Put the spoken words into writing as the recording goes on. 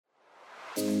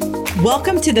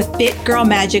Welcome to the Fit Girl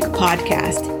Magic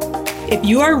podcast. If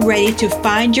you are ready to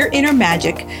find your inner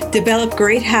magic, develop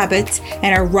great habits,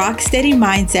 and a rock steady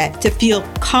mindset to feel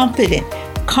confident,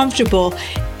 comfortable,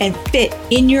 and fit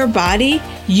in your body,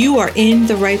 you are in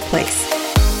the right place.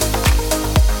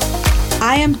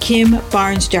 I am Kim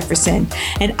Barnes Jefferson,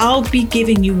 and I'll be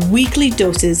giving you weekly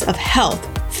doses of health,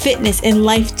 fitness, and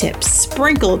life tips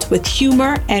sprinkled with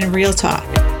humor and real talk.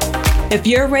 If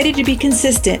you're ready to be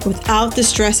consistent without the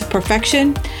stress of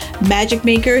perfection, magic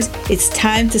makers, it's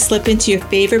time to slip into your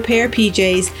favorite pair of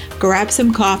PJs, grab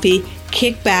some coffee,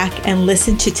 kick back, and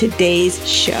listen to today's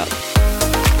show.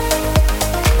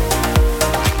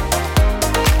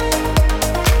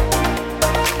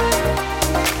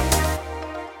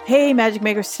 Hey, Magic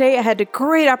Makers. Today I had a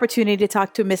great opportunity to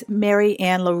talk to Miss Mary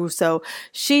Ann LaRusso.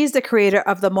 She's the creator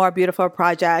of the More Beautiful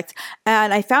Project.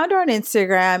 And I found her on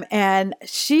Instagram, and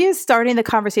she is starting the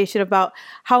conversation about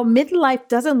how midlife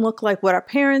doesn't look like what our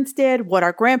parents did, what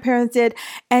our grandparents did.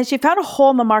 And she found a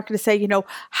hole in the market to say,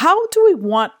 how do we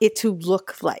want it to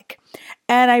look like?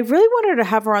 And I really wanted to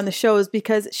have her on the shows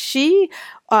because she,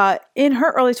 in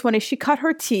her early 20s, she cut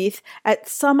her teeth at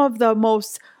some of the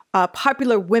most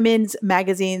popular women's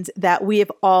magazines that we have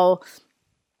all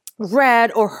read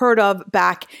or heard of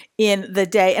back in the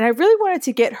day. And I really wanted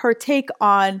to get her take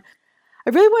on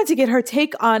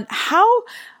how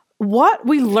what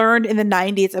we learned in the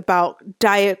 90s about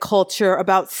diet culture,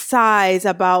 about size,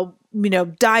 about,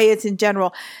 diets in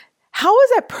general. How has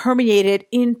that permeated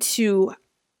into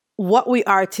what we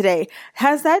are today?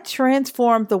 Has that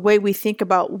transformed the way we think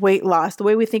about weight loss, the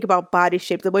way we think about body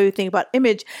shape, the way we think about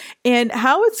image, and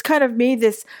how it's kind of made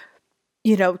this,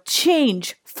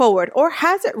 change forward? Or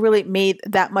has it really made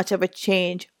that much of a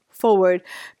change forward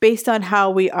based on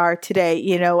how we are today?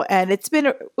 And it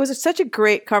was such a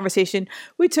great conversation.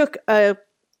 We took a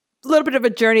little bit of a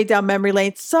journey down memory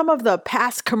lane, some of the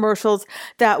past commercials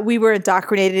that we were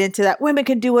indoctrinated into, that women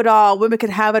can do it all, women can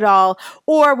have it all,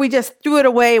 or we just threw it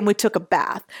away and we took a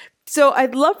bath. So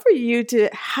I'd love for you to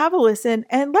have a listen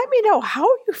and let me know, how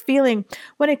are you feeling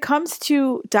when it comes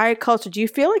to diet culture? Do you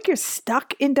feel like you're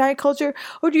stuck in diet culture,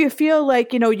 or do you feel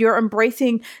like, you're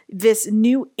embracing this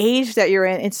new age that you're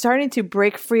in and starting to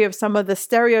break free of some of the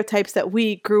stereotypes that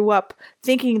we grew up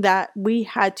thinking that we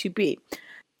had to be?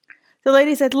 So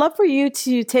ladies, I'd love for you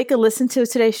to take a listen to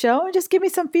today's show and just give me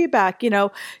some feedback.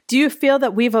 Do you feel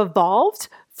that we've evolved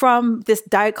from this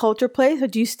diet culture place, or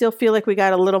do you still feel like we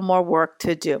got a little more work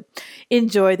to do?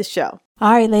 Enjoy the show.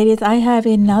 All right, ladies, I have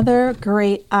another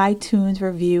great iTunes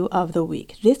review of the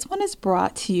week. This one is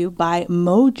brought to you by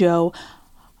Mojo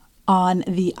on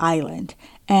the Island.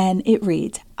 And it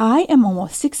reads, I am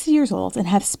almost 60 years old and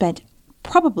have spent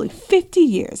probably 50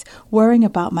 years worrying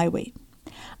about my weight.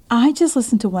 I just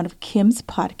listened to one of Kim's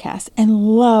podcasts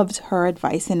and loved her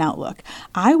advice and outlook.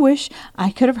 I wish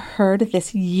I could have heard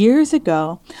this years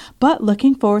ago, but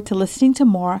looking forward to listening to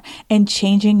more and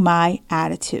changing my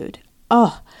attitude.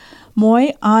 Oh,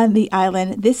 Moy on the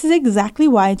Island, this is exactly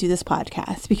why I do this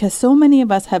podcast, because so many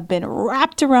of us have been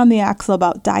wrapped around the axle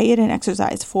about diet and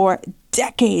exercise for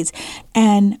decades,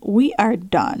 and we are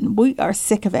done. We are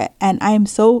sick of it. And I am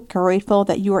so grateful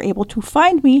that you are able to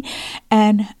find me,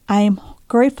 and I am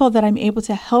grateful that I'm able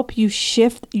to help you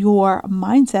shift your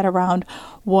mindset around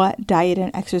what diet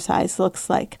and exercise looks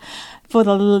like for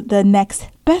the next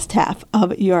best half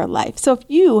of your life. So if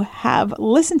you have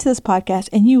listened to this podcast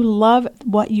and you love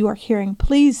what you are hearing,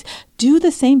 please do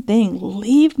the same thing.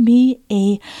 Leave me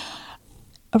a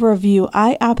review.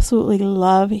 I absolutely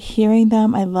love hearing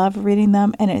them. I love reading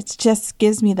them. And it just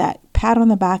gives me that pat on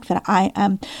the back that I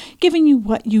am giving you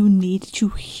what you need to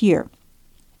hear.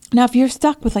 Now, if you're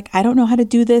stuck with I don't know how to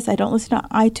do this, I don't listen to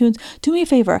iTunes, do me a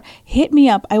favor, hit me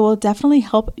up. I will definitely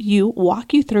help you,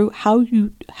 walk you through how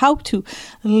to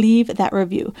leave that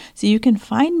review. So you can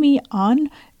find me on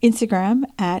Instagram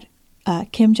at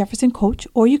Kim Jefferson Coach,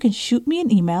 or you can shoot me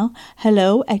an email,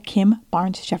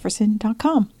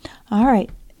 hello@kimbarnesjefferson.com. All right,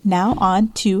 now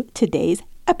on to today's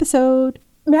episode.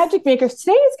 Magic Makers,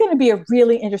 today is going to be a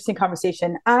really interesting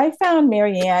conversation. I found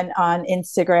Mary Ann on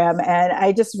Instagram, and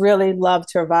I just really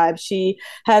loved her vibe. She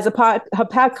has her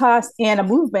podcast and a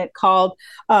movement called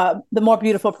the More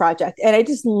Beautiful Project. And I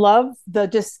just love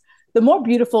the more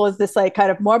beautiful is this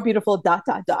kind of more beautiful ...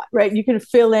 right? You can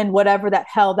fill in whatever that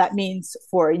hell that means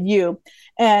for you.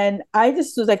 And I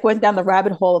just was went down the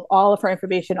rabbit hole of all of her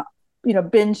information,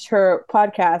 binged her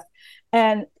podcast.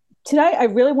 And tonight I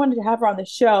really wanted to have her on the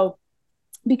show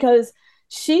because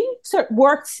she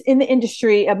worked in the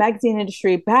industry, a magazine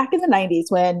industry, back in the 90s,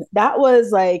 when that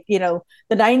was the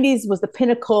 90s was the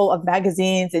pinnacle of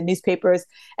magazines and newspapers.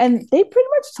 And they pretty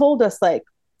much told us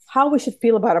how we should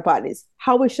feel about our bodies,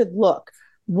 how we should look,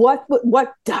 what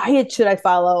diet should I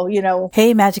follow, you know.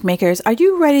 Hey, Magic Makers, are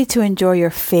you ready to enjoy your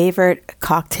favorite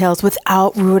cocktails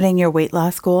without ruining your weight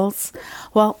loss goals?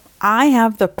 Well, I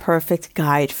have the perfect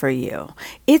guide for you.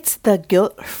 It's the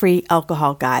Guilt-Free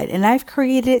Alcohol Guide, and I've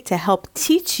created it to help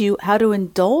teach you how to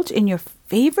indulge in your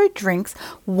favorite drinks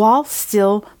while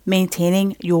still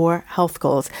maintaining your health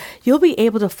goals. You'll be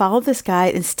able to follow this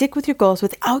guide and stick with your goals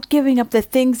without giving up the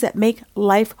things that make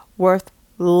life worth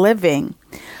living.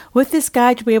 With this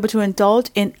guide, you'll be able to indulge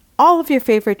in all of your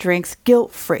favorite drinks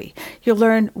guilt-free. You'll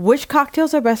learn which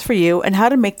cocktails are best for you and how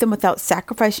to make them without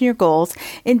sacrificing your goals.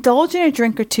 Indulge in a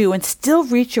drink or two and still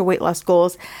reach your weight loss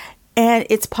goals. And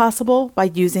it's possible by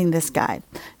using this guide.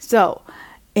 So,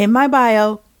 in my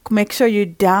bio, make sure you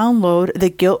download the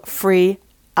Guilt-Free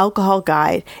Alcohol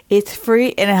Guide. It's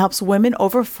free and it helps women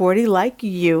over 40 like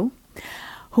you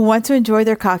who want to enjoy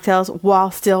their cocktails while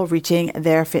still reaching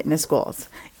their fitness goals.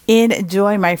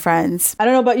 Enjoy, my friends. I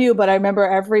don't know about you, but I remember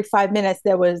every 5 minutes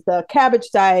there was the cabbage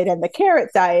diet and the carrot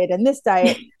diet and this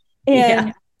diet. And,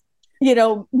 yeah. You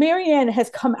know, Marianne has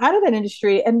come out of that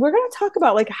industry, and we're going to talk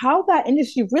about like how that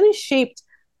industry really shaped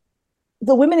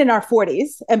the women in our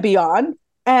 40s and beyond,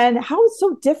 and how it's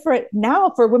so different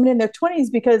now for women in their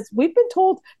 20s because we've been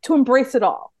told to embrace it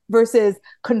all versus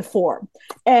conform.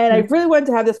 And I really wanted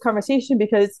to have this conversation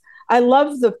because I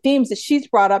love the themes that she's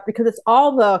brought up because it's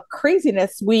all the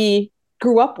craziness we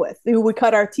grew up with, we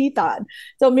cut our teeth on.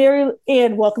 So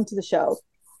Marianne, welcome to the show.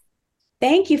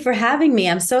 Thank you for having me.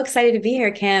 I'm so excited to be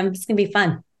here, Kim. It's going to be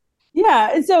fun.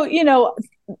 Yeah. And so, you know,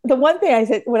 the one thing I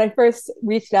said when I first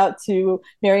reached out to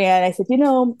Marianne, I said, you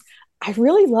know, I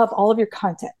really love all of your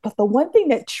content, but the one thing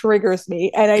that triggers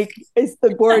me is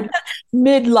the word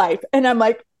midlife. And I'm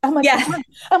like, yeah.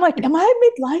 am I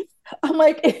midlife? I'm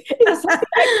like, it's something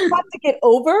I have to get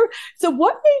over. So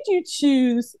what made you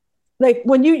choose, like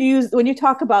when you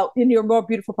talk about in your More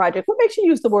Beautiful project, what makes you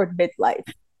use the word midlife?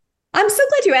 I'm so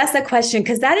glad you asked that question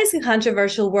because that is a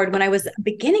controversial word. When I was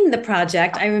beginning the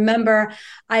project, I remember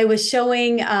I was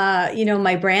showing,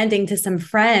 my branding to some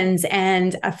friends,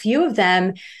 and a few of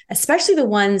them, especially the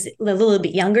ones a little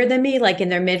bit younger than me, like in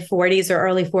their mid 40s or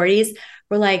early 40s,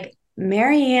 were like,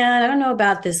 Marianne, I don't know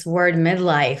about this word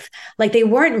midlife. Like they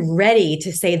weren't ready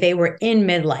to say they were in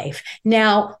midlife.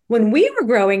 Now, when we were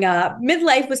growing up,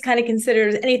 midlife was kind of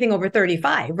considered anything over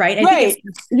 35, right? I think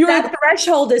that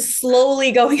threshold is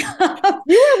slowly going up.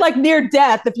 You were like near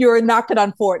death if you were knocking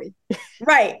on 40.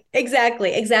 Right.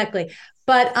 Exactly.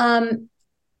 But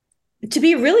to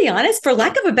be really honest, for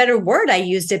lack of a better word, I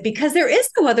used it because there is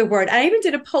no other word. I even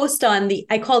did a post on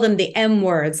I call them the M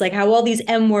words, like how all these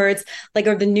M words like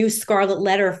are the new scarlet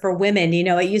letter for women. You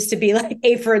know, it used to be like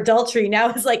A for adultery.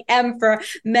 Now it's like M for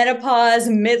menopause,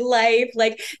 midlife.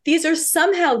 Like these are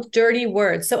somehow dirty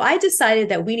words. So I decided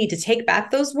that we need to take back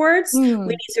those words. We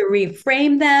need to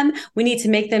reframe them. We need to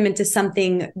make them into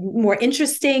something more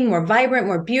interesting, more vibrant,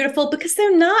 more beautiful, because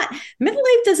they're not.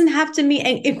 Midlife doesn't have to mean,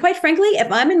 and quite frankly,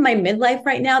 if I'm in my midlife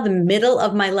right now, the middle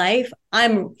of my life,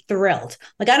 I'm thrilled.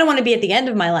 Like, I don't want to be at the end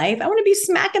of my life. I want to be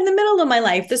smack in the middle of my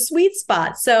life, the sweet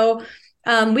spot. So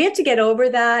we have to get over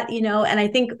that, you know, and I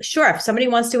think, sure, if somebody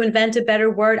wants to invent a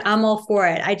better word, I'm all for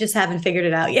it. I just haven't figured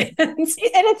it out yet. And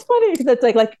it's funny because it's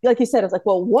like you said, it's like,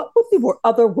 well, what would the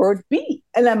other word be?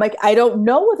 And I'm like, I don't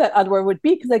know what that other word would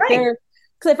be because like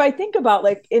because if I think about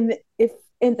like in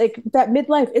like that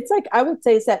midlife, it's like I would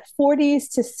say it's that 40s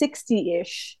to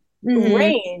 60-ish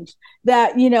range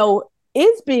that, you know,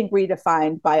 is being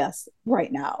redefined by us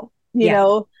right now. You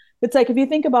know, it's like if you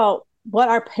think about what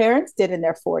our parents did in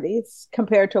their 40s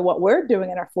compared to what we're doing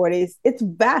in our 40s, it's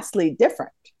vastly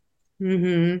different.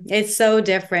 It's so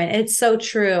different. It's so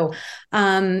true.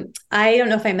 I don't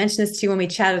know if I mentioned this to you when we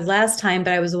chatted last time,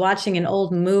 but I was watching an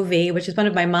old movie, which is one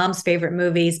of my mom's favorite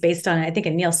movies based on, I think,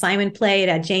 a Neil Simon play. It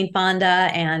had Jane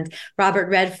Fonda and Robert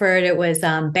Redford. It was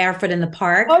Barefoot in the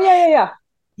Park. Oh, yeah.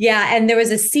 Yeah. And there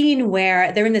was a scene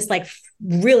where they're in this like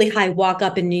really high walk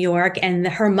up in New York, and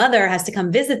her mother has to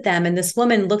come visit them. And this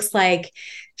woman looks like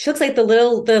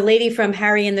the lady from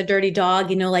Harry and the Dirty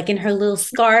Dog, you know, like in her little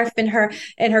scarf and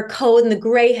her coat and the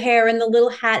gray hair and the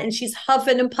little hat. And she's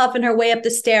huffing and puffing her way up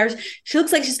the stairs. She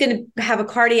looks like she's going to have a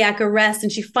cardiac arrest.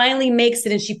 And she finally makes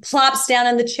it, and she plops down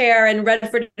on the chair, and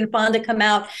Redford and Fonda come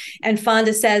out, and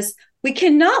Fonda says, "We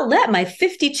cannot let my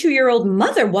 52-year-old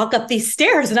mother walk up these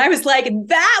stairs." And I was like,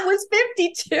 that was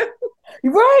 52.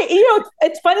 Right. You know,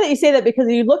 it's funny that you say that because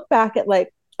you look back at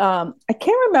like, I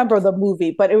can't remember the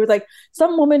movie, but it was like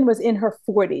some woman was in her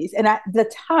 40s. And at the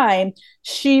time,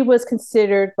 she was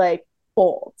considered like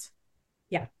old.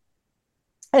 Yeah.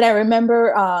 And I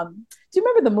remember, do you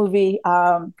remember the movie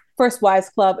First Wives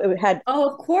Club. It had, Oh,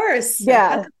 of course. How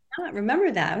yeah, could I not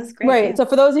remember that? It was great. right. Yeah. So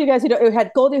for those of you guys who don't, it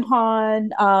had Goldie Hawn,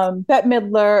 Bette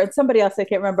Midler, and somebody else I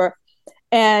can't remember.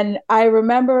 And I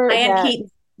remember Diane that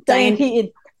Keaton. Diane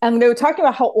Keaton, and they were talking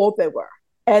about how old they were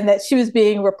and that she was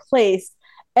being replaced.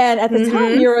 And at the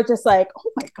time, you were just like,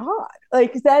 "Oh my god!"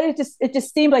 Like that. It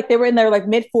just seemed like they were in their like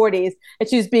mid-40s, and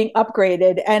she was being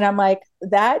upgraded. And I'm like,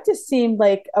 that just seemed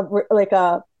like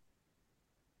a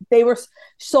they were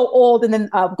so old. And then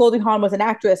Goldie Hawn was an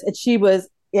actress, and she was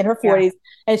in her 40s,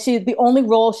 and the only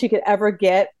role she could ever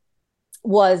get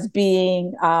was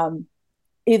being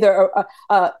either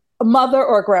a mother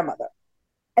or a grandmother.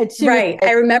 And she right. was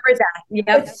like, I remember that.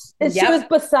 Yep. And she was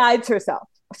besides herself.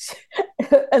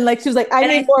 And like, she was like, I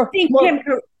need more.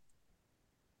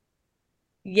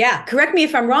 Yeah, correct me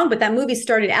if I'm wrong, but that movie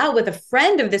started out with a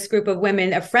friend of this group of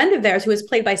women, a friend of theirs who was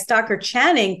played by Stockard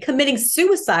Channing, committing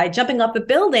suicide, jumping off a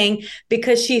building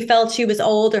because she felt she was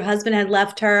old, her husband had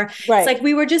left her. Right. It's like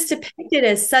we were just depicted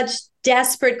as such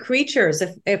desperate creatures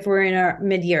if we're in our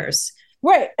mid-years.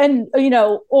 Right. And, you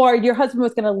know, or your husband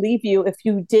was going to leave you if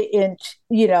you didn't,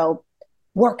 you know,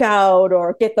 work out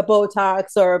or get the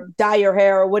Botox or dye your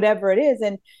hair or whatever it is.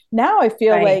 And now I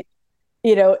feel like,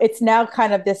 you know, it's now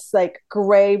kind of this like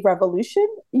gray revolution.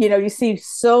 You know, you see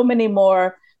so many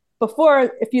more.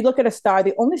 Before, if you look at a star,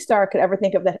 the only star I could ever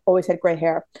think of that always had gray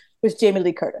hair was Jamie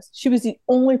Lee Curtis. She was the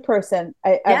only person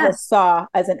I ever saw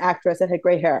as an actress that had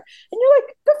gray hair. And you're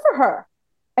like, good for her.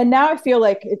 And now I feel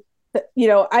like, you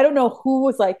know, I don't know who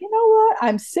was like, you know what?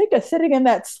 I'm sick of sitting in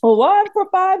that salon for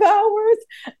 5 hours.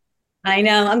 I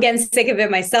know. I'm getting sick of it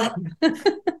myself.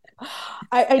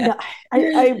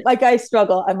 I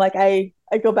struggle. I'm like, I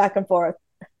go back and forth.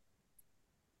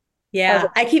 Yeah.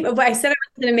 I said I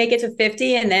was going to make it to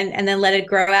 50 and then let it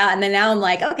grow out. And then now I'm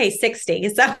like, okay, 60.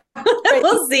 So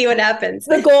we'll see what happens.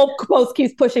 The goalpost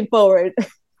keeps pushing forward.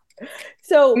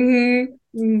 So,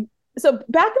 so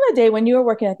back in the day when you were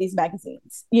working at these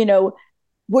magazines, you know,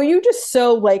 were you just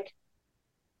so like,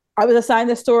 I was assigned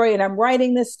this story and I'm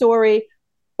writing this story?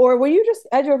 Or were you just,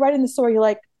 as you're writing the story, you're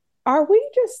like, are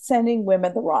we just sending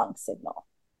women the wrong signal?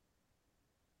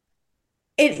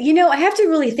 You know, I have to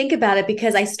really think about it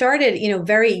because I started, you know,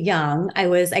 very young.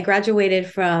 I graduated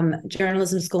from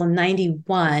journalism school in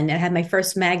 91 and had my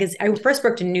first magazine. I first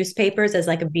worked in newspapers as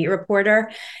like a beat reporter.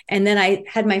 And then I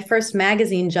had my first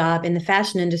magazine job in the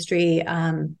fashion industry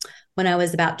when I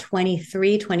was about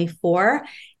 23, 24.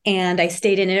 And I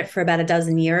stayed in it for about a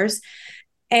dozen years.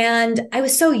 And I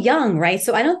was so young, right?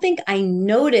 So I don't think I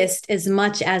noticed as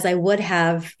much as I would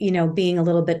have, you know, being a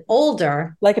little bit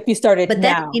older. Like if you started but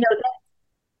now. Then, you know,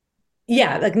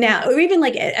 yeah, like now, or even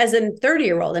like as a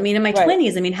 30-year-old. I mean, in my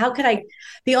 20s, I mean, how could I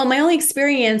my only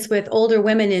experience with older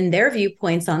women and their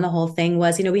viewpoints on the whole thing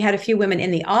was, you know, we had a few women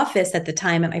in the office at the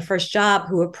time at my first job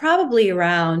who were probably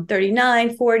around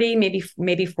 39, 40,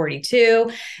 maybe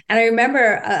 42. And I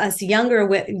remember us the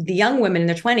young women in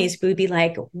their 20s, we would be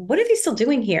like, what are they still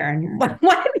doing here? And why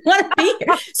do we want to be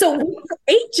here? So we were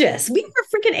ageist. We were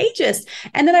freaking ageist.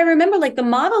 And then I remember like the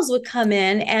models would come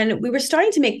in and we were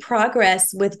starting to make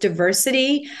progress with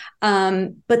diversity.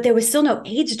 But there was still no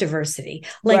age diversity.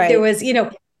 Like there was, you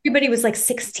know, everybody was like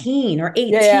 16 or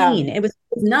 18. Yeah. It was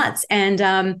nuts.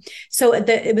 And so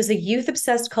it was a youth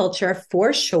obsessed culture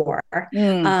for sure.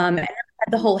 And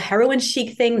the whole heroin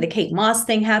chic thing, the Kate Moss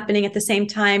thing happening at the same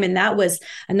time. And that was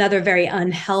another very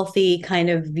unhealthy kind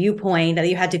of viewpoint that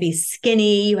you had to be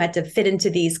skinny. You had to fit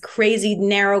into these crazy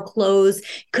narrow clothes.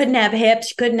 You couldn't have hips,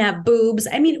 you couldn't have boobs.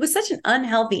 I mean, it was such an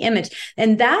unhealthy image.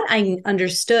 And that I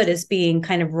understood as being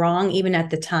kind of wrong even at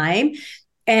the time.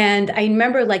 And I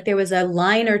remember like there was a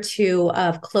line or two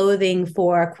of clothing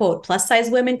for quote plus size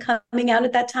women coming out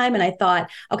at that time. And I thought,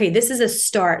 okay, this is a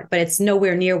start, but it's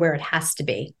nowhere near where it has to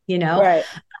be, you know?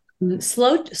 Right.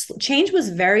 Slow change was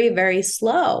very, very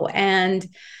slow. And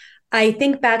I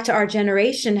think back to our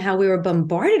generation, how we were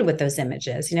bombarded with those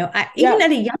images, you know, even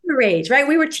at a younger age, right?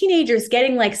 We were teenagers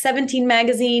getting like 17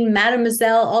 magazine,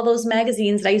 Mademoiselle, all those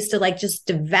magazines that I used to like just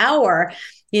devour.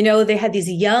 You know, they had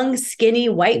these young, skinny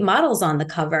white models on the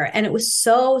cover, and it was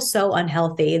so, so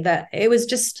unhealthy that it was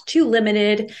just too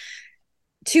limited,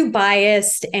 too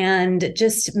biased, and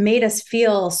just made us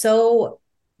feel so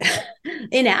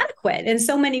inadequate in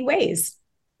so many ways.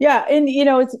 Yeah. And, you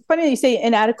know, it's funny that you say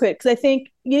inadequate, because I think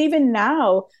even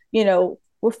now, you know,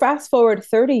 we're fast forward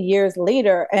 30 years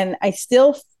later, and I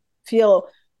still feel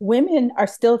women are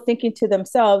still thinking to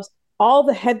themselves, all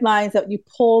the headlines that you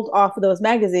pulled off of those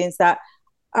magazines that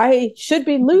I should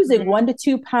be losing 1 to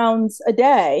 2 pounds a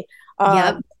day.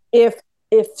 If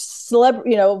you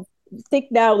know,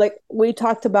 think now, like we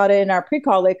talked about it in our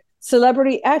pre-call, like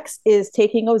celebrity X is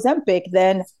taking Ozempic,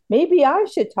 then maybe I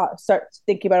should start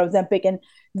thinking about Ozempic. And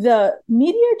the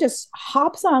media just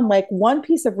hops on like one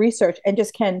piece of research and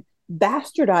just can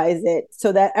bastardize it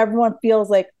so that everyone feels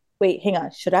like, wait, hang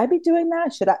on, should I be doing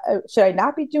that? Should I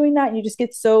not be doing that? And you just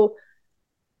get so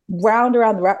round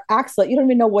around the axle, you don't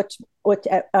even know what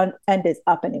end is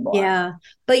up anymore. Yeah.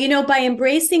 But, by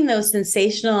embracing those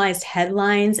sensationalized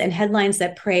headlines and headlines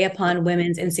that prey upon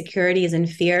women's insecurities and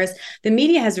fears, the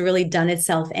media has really done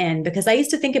itself in. Because I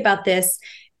used to think about this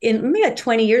in maybe like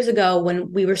 20 years ago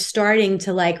when we were starting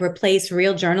to like replace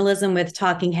real journalism with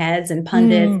talking heads and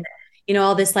pundits,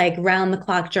 all this like round the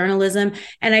clock journalism.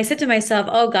 And I said to myself,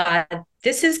 oh God,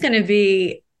 this is going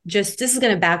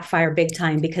to backfire big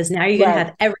time, because now you're going to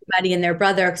have everybody and their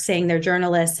brother saying they're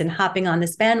journalists and hopping on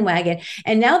this bandwagon.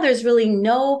 And now there's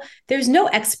no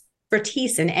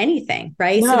expertise in anything,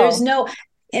 right? No. So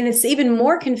and it's even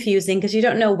more confusing because you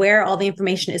don't know where all the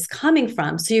information is coming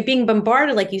from. So you're being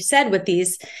bombarded, like you said, with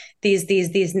this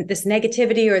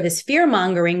negativity or this fear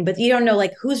mongering, but you don't know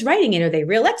like who's writing it. Are they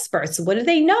real experts? What do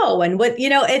they know? And what,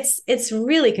 it's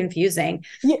really confusing.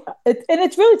 Yeah. And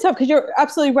it's really tough because you're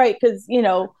absolutely right. Because,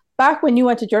 back when you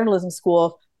went to journalism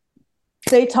school,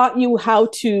 they taught you how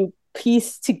to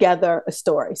piece together a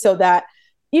story so that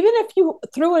even if you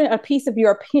threw in a piece of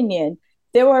your opinion,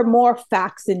 there were more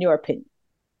facts in your opinion.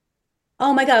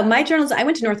 Oh my God, my journalism, I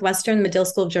went to Northwestern, Medill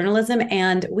School of Journalism,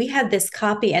 and we had this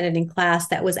copy editing class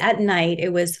that was at night.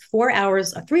 It was 4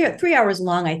 hours, three hours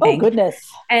long, I think. Oh, goodness.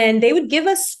 And they would give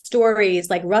us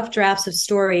stories, like rough drafts of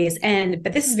stories.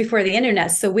 But this is before the internet.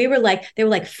 So they were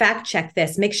like, fact check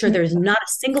this, make sure there's not a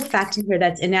single fact in here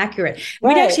that's inaccurate.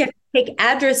 We'd actually have to take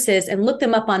addresses and look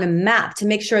them up on a map to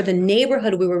make sure the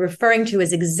neighborhood we were referring to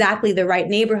is exactly the right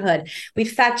neighborhood. We'd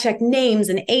fact check names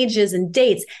and ages and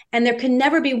dates, and there can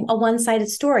never be a one-sided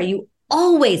story. You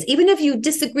always, even if you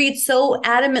disagreed so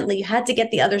adamantly, you had to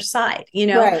get the other side,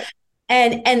 Right.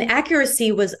 And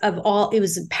accuracy was it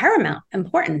was paramount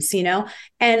importance, and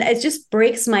it just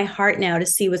breaks my heart now to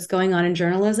see what's going on in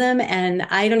journalism. And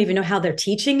I don't even know how they're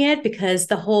teaching it, because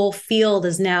the whole field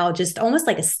is now just almost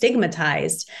like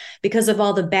stigmatized because of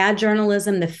all the bad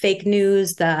journalism, the fake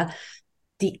news, the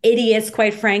idiots,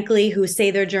 quite frankly, who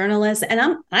say they're journalists.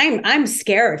 And I'm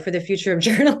scared for the future of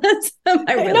journalism.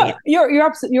 I really am. You're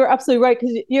absolutely right.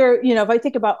 Because if I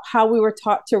think about how we were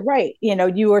taught to write,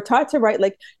 you were taught to write,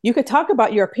 like you could talk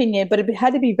about your opinion, but it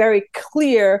had to be very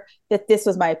clear that this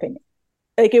was my opinion.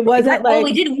 Like it wasn't like,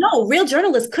 we didn't know real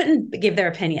journalists couldn't give their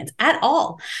opinions at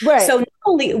all. Right. So not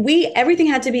only everything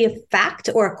had to be a fact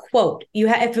or a quote.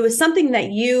 If it was something that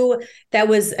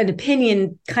was an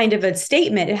opinion kind of a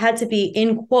statement, it had to be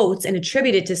in quotes and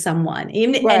attributed to someone.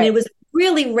 And it was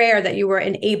really rare that you were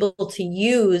able to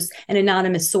use an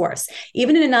anonymous source.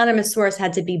 Even an anonymous source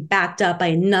had to be backed up by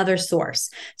another source.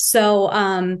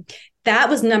 So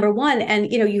that was number one.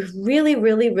 And, you really,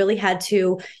 really, really had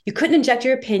to, you couldn't inject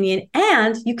your opinion,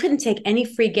 and you couldn't take any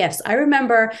free gifts. I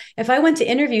remember if I went to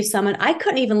interview someone, I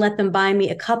couldn't even let them buy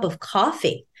me a cup of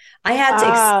coffee. I had to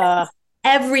accept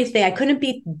everything. I couldn't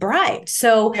be bribed.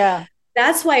 So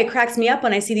that's why it cracks me up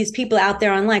when I see these people out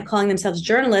there online calling themselves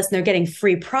journalists and they're getting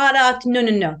free product.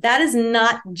 No. That is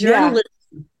not journalism.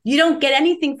 Yeah. You don't get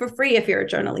anything for free if you're a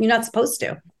journalist. You're not supposed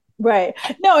to. Right.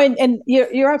 No, and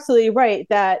you're absolutely right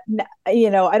that,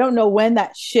 I don't know when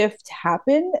that shift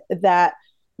happened, that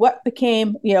what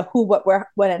became, who, what, where,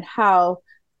 when, and how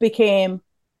became,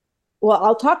 well,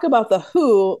 I'll talk about the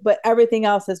who, but everything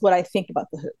else is what I think about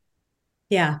the who.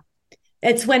 Yeah.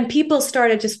 It's when people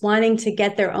started just wanting to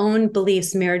get their own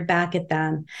beliefs mirrored back at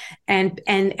them. And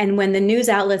when the news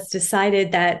outlets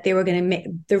decided that they were going to make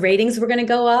the ratings were going to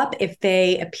go up if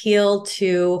they appealed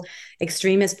to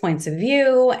extremist points of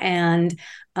view, and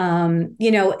and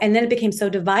then it became so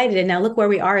divided. And now look where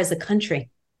we are as a country.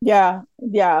 Yeah.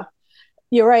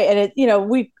 You're right. And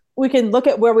we can look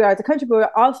at where we are as a country, but we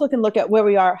also can look at where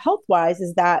we are health-wise,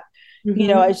 is that,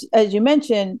 as you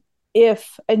mentioned,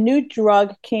 if a new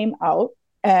drug came out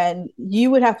and you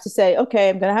would have to say, okay,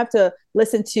 I'm going to have to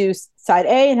listen to side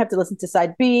A and have to listen to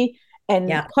side B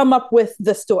and come up with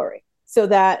the story so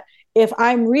that if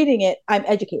I'm reading it, I'm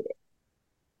educated.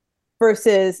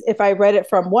 Versus if I read it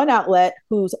from one outlet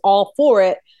who's all for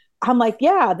it, I'm like,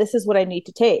 yeah, this is what I need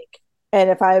to take. And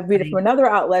if I read it from another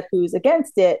outlet who's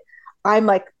against it, I'm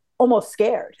like almost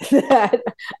scared that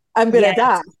I'm going to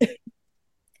die.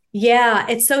 Yeah,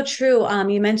 it's so true.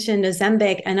 You mentioned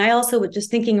Ozempic, and I also was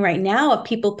just thinking right now of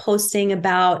people posting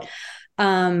about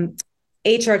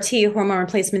HRT, hormone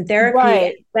replacement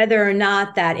therapy, whether or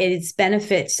not that it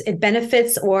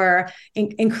benefits or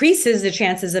increases the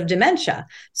chances of dementia.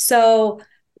 So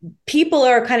people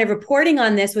are kind of reporting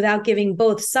on this without giving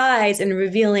both sides and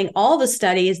revealing all the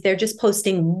studies. They're just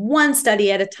posting one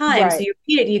study at a time. Right. So you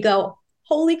read it and you go,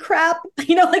 holy crap,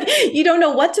 like you don't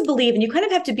know what to believe. And you kind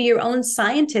of have to be your own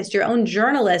scientist, your own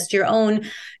journalist, your own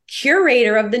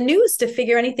curator of the news to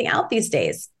figure anything out these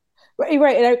days.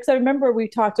 Right. And I remember we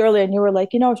talked earlier and you were like,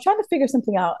 I was trying to figure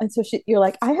something out. And so you're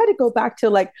like, I had to go back to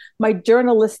like my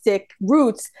journalistic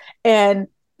roots and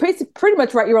pretty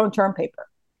much write your own term paper.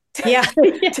 Yeah.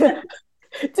 To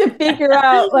figure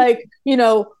out like,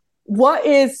 what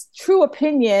is true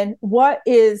opinion, what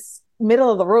is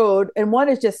middle of the road, and what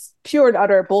is just pure and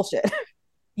utter bullshit.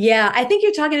 Yeah, I think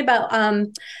you're talking about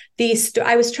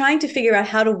I was trying to figure out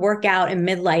how to work out in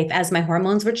midlife as my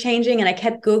hormones were changing. And I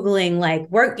kept Googling like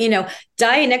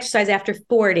diet and exercise after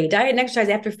 40, diet and exercise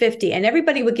after 50. And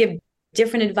everybody would give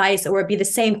different advice, or it'd be the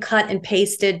same cut and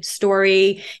pasted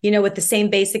story, with the same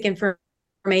basic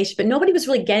information, but nobody was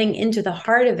really getting into the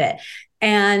heart of it.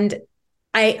 And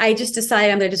I just decided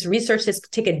I'm going to just research this,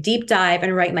 take a deep dive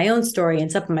and write my own story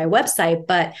and stuff on my website.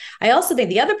 But I also think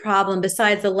the other problem,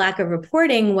 besides the lack of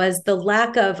reporting, was the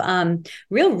lack of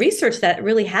real research that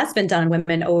really has been done on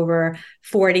women over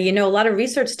 40. A lot of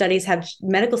research studies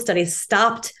medical studies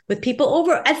stopped with people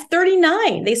over at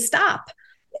 39. They stop.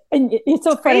 And it's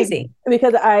so crazy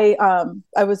because I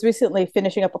was recently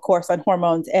finishing up a course on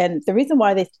hormones, and the reason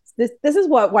why this is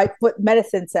what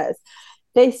medicine says.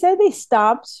 They said they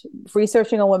stopped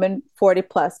researching on women 40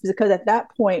 plus because at that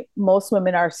point, most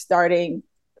women are starting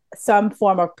some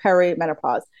form of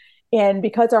perimenopause. And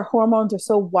because our hormones are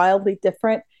so wildly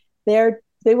different,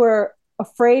 they were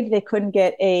afraid they couldn't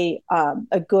get a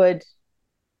good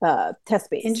test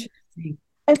base. Interesting.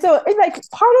 And so it's like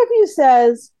part of you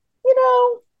says,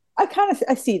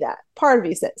 I see that. Part of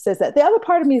you says that. The other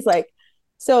part of me is like,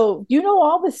 so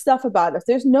all this stuff about us.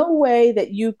 There's no way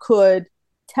that you could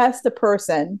test a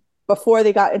person before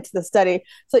they got into the study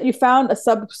so that you found a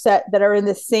subset that are in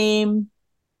the same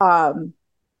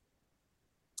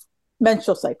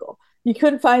menstrual cycle. You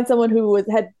couldn't find someone who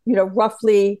had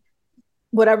roughly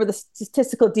whatever the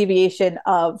statistical deviation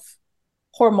of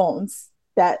hormones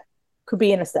that could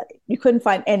be in a study. You couldn't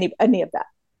find any of that.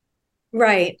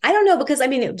 Right. I don't know, because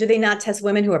do they not test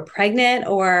women who are pregnant?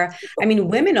 Or,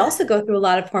 women also go through a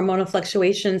lot of hormonal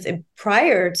fluctuations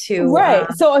prior to. Right.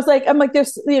 So I'm like,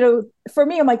 there's, for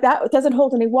me, I'm like, that doesn't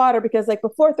hold any water because like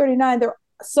before 39, there are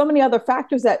so many other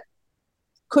factors that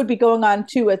could be going on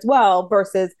too as well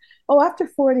versus, after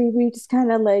 40, we just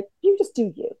kind of like, you just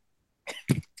do you.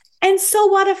 And so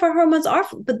what if our hormones are,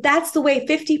 but that's the way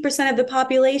 50% of the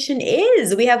population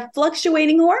is. We have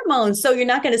fluctuating hormones. So you're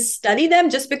not going to study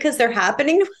them just because they're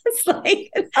happening. It's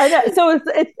like, I know. So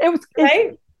it was,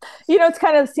 right. It's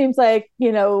kind of seems like,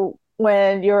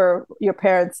 when your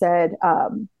parents said,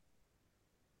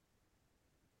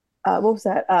 what was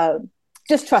that?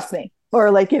 Just trust me,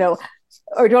 or like,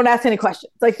 or don't ask any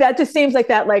questions. Like that just seems like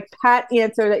that, like pat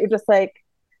answer that you're just like,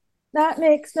 that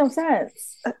makes no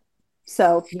sense.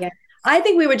 So, yeah, I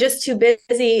think we were just too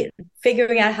busy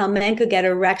figuring out how men could get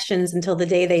erections until the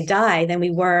day they die than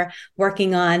we were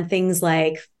working on things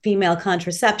like female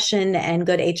contraception and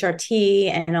good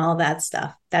HRT and all that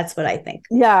stuff. That's what I think.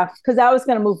 Yeah, because that was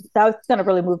going to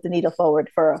really move the needle forward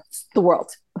for the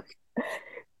world.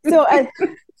 So,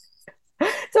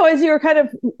 so as you were kind of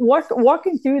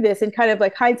walking through this and kind of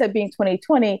like hindsight being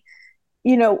 2020,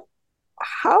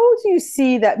 how do you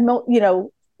see that,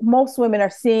 most women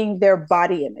are seeing their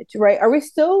body image, right? Are we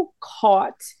still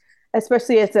caught,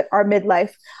 especially as our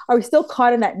midlife, are we still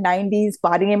caught in that 90s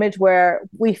body image where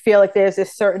we feel like there's a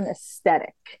certain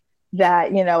aesthetic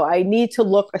that, I need to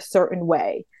look a certain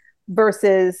way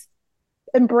versus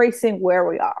embracing where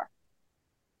we are?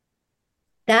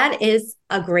 That is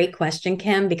a great question,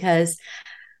 Kim, because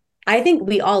I think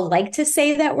we all like to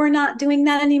say that we're not doing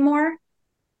that anymore.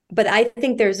 But I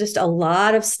think there's just a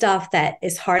lot of stuff that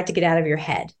is hard to get out of your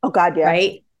head. Oh God, yeah.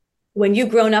 Right? When you've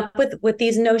grown up with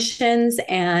these notions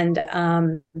and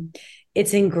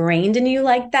it's ingrained in you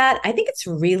like that, I think it's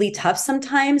really tough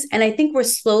sometimes. And I think we're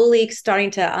slowly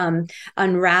starting to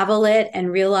unravel it and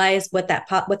realize what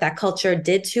that culture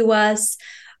did to us.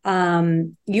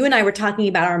 You and I were talking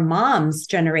about our mom's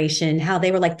generation, how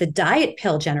they were like the diet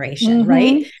pill generation,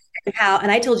 right?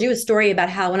 And I told you a story about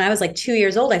how when I was like 2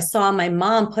 years old, I saw my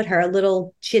mom put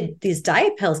she had these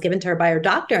diet pills given to her by her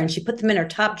doctor, and she put them in her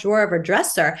top drawer of her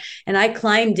dresser. And I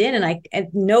climbed in and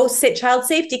no child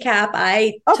safety cap.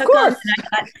 I took them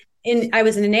and I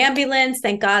was in an ambulance.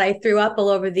 Thank God I threw up all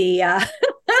over the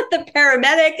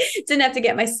paramedic. Didn't have to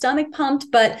get my stomach pumped,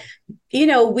 but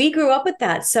we grew up with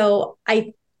that. So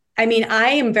I I mean, I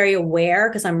am very aware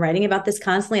because I'm writing about this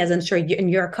constantly, as I'm sure you,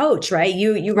 and you're a coach, right?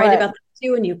 You write Right. about this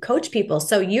too, and you coach people,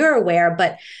 so you're aware.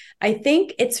 But I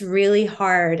think it's really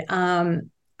hard.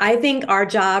 I think our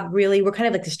job really, we're kind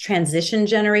of like this transition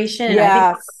generation, and I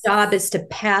think Yes. our job is to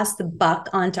pass the buck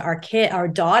onto our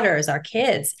daughters, our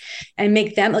kids, and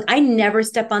make them. Like, I never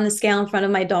step on the scale in front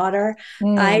of my daughter.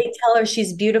 I tell her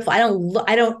she's beautiful. I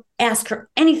don't ask her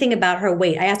anything about her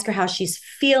weight. I ask her how she's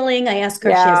feeling. I ask her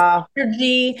if she has Yeah.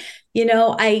 energy.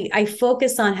 I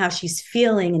focus on how she's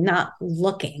feeling and not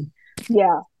looking.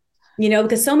 Yeah.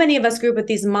 Because so many of us grew up with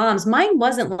these moms. Mine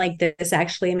wasn't like this,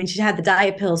 actually. I mean, she had the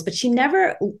diet pills, but she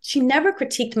never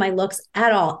critiqued my looks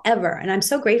at all, ever. And I'm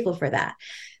so grateful for that.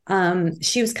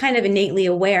 She was kind of innately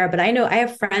aware, but I know I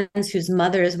have friends whose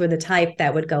mothers were the type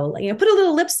that would go, put a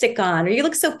little lipstick on, or you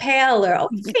look so pale, or, oh,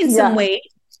 you gained some weight.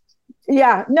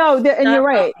 Yeah. No, and Not you're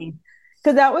right. wrong.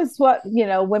 Because that was what,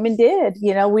 women did.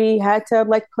 We had to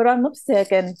like put on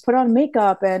lipstick and put on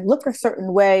makeup and look a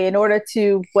certain way in order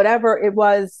to whatever it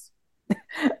was,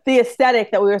 the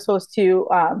aesthetic that we were supposed to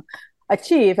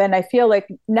achieve. And I feel like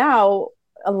now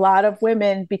a lot of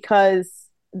women, because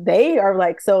they are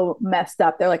like so messed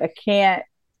up, they're like, I can't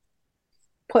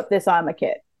put this on my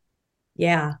kid.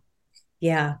 Yeah.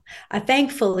 Yeah.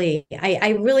 Thankfully,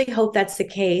 I really hope that's the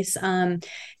case. And,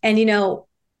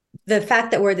 the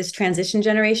fact that we're this transition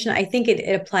generation, I think it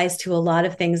applies to a lot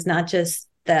of things, not just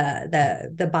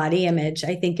the body image.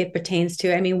 I think it pertains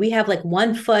to, I mean, we have like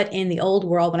one foot in the old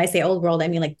world. When I say old world, I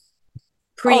mean like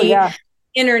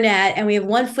pre-internet, and we have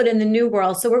one foot in the new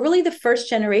world. So we're really the first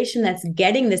generation that's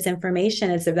getting this information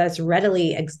that's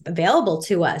readily available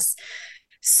to us.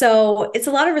 So it's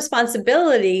a lot of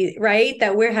responsibility, right?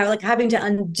 That we're having to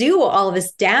undo all of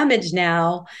this damage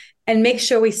now and make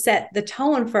sure we set the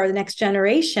tone for the next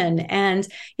generation. And,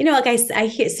 like I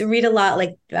read a lot,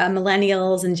 like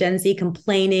millennials and Gen Z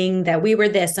complaining that we were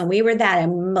this and we were that.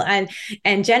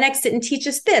 And Gen X didn't teach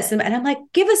us this. And I'm like,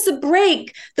 give us a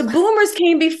break. The boomers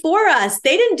came before us.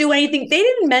 They didn't do anything. They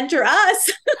didn't mentor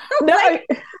us.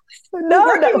 No,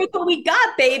 we're working with what we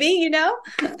got, baby,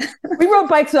 We rode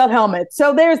bikes without helmets.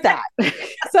 So there's that.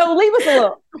 So leave us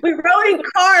alone. We rode in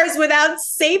cars without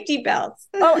safety belts.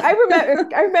 Oh,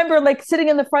 I remember like sitting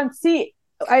in the front seat.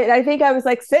 I think I was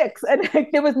like 6, and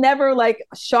there was never like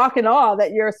shock and awe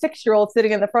that you're a 6-year-old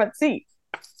sitting in the front seat.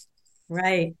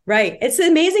 Right. It's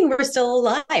amazing we're still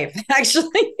alive,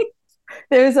 actually.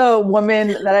 There's a woman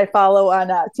that I follow on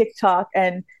TikTok,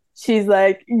 and she's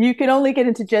like, you can only get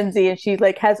into Gen Z, and she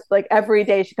like has like every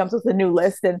day she comes with a new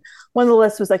list, and one of the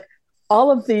lists was like all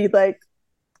of the like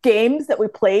games that we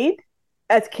played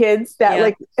as kids that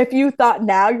like if you thought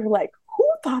now, you're like, who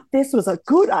thought this was a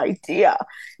good idea?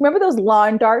 Remember those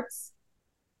lawn darts?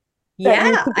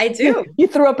 Yeah, I do. You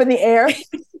threw up in the air.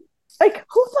 Like,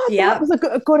 who thought that was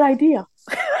a good idea?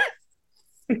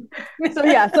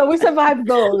 So we survived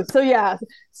those. So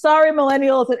sorry,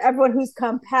 millennials and everyone who's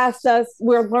come past us.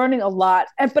 We're learning a lot.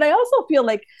 But I also feel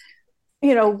like,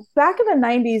 back in the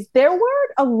 90s, there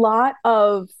weren't a lot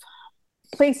of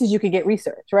places you could get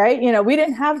research, right? We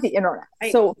didn't have the internet.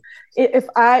 Right. So if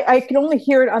I could only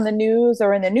hear it on the news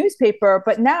or in the newspaper,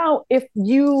 but now if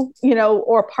you,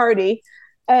 or party,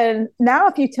 and now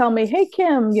if you tell me, hey,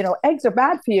 Kim, eggs are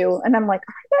bad for you. And I'm like,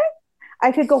 are they?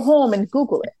 I could go home and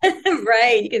Google it.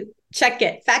 Right. You could check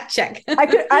it, fact check.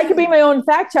 I could be my own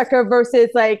fact checker versus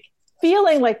like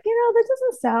feeling like, this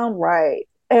doesn't sound right,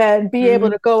 and be able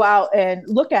to go out and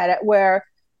look at it, where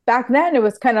back then it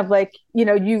was kind of like,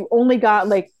 you only got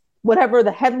like whatever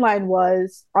the headline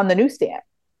was on the newsstand,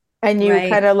 and you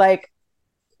kind of like,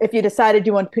 if you decided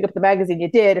you want to pick up the magazine, you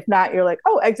did. If not, you're like,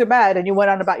 oh, eggs are bad, and you went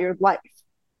on about your life.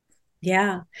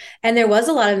 Yeah. And there was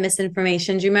a lot of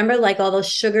misinformation. Do you remember like all those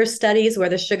sugar studies where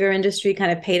the sugar industry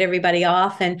kind of paid everybody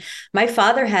off? And my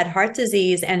father had heart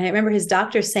disease, and I remember his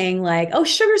doctor saying like, oh,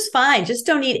 sugar's fine. Just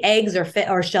don't eat eggs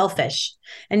or shellfish.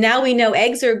 And now we know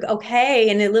eggs are okay,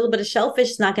 and a little bit of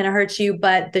shellfish is not going to hurt you,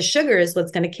 but the sugar is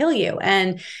what's going to kill you.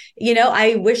 And,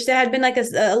 I wish there had been like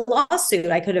a lawsuit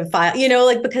I could have filed,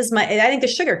 because I think the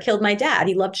sugar killed my dad.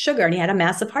 He loved sugar, and he had a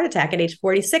massive heart attack at age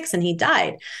 46, and he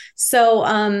died. So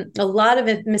a lot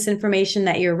of misinformation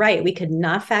that you're right. We could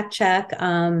not fact check.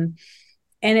 And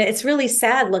it's really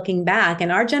sad looking back.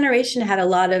 And our generation had a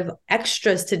lot of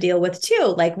extras to deal with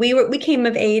too. Like we came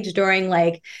of age during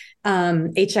like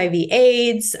HIV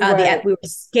AIDS. We were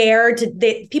scared.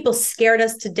 People scared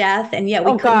us to death, and yet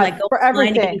we couldn't go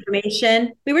online to get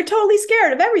information. We were totally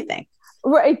scared of everything.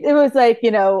 Right. It was like,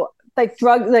 like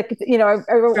drugs, like,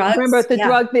 I remember the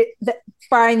drug, the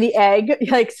frying the egg,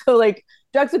 like, so like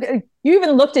drugs, you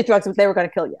even looked at drugs, but they were going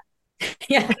to kill you.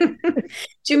 Yeah. Do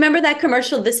you remember that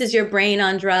commercial, This Is Your Brain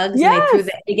on Drugs? And they threw Yes.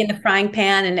 the egg in the frying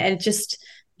pan and just,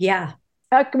 yeah.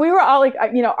 We were all like,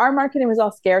 our marketing was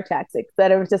all scare tactics,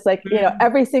 that it was just like, Mm.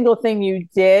 every single thing you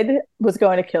did was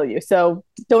going to kill you. So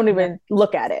don't Yeah. even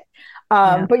look at it.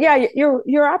 Yeah. But yeah,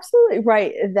 you're absolutely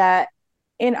right that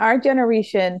in our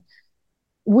generation,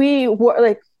 we were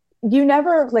like, you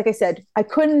never, like I said, I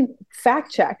couldn't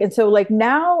fact check. And so like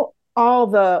now all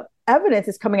the evidence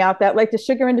is coming out that like the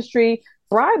sugar industry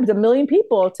bribed a million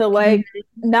people to like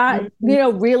not,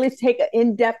 really take an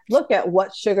in-depth look at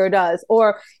what sugar does,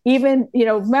 or even,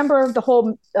 remember the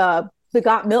whole the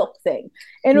got milk thing.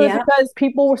 And it was Yeah. because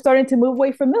people were starting to move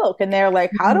away from milk, and they're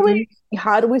like, how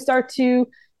do we start to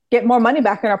get more money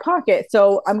back in our pocket?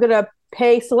 So I'm gonna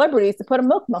pay celebrities to put a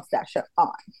milk mustache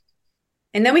on.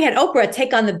 And then we had Oprah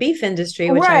take on the beef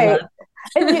industry, which I Right. love.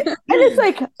 And it's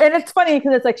like, and it's funny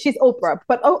because it's like she's Oprah,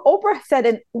 but Oprah said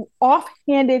an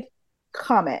offhanded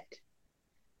comment,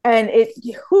 and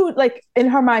who, like, in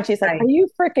her mind she's like, Right. "Are you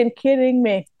freaking kidding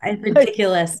me?" Like,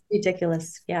 Ridiculous.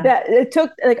 Ridiculous. Yeah. that it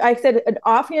took, like I said, an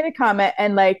offhanded comment,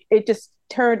 and like it just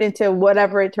turned into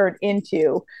whatever it turned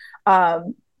into.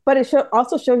 But it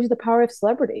also shows you the power of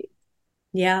celebrity.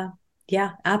 Yeah.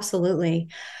 Yeah. Absolutely.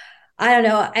 I don't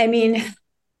know. I mean,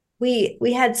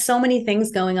 we had so many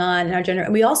things going on in our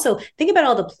generation. We also think about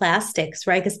all the plastics,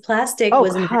 right? Because plastic Oh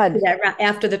was God. invented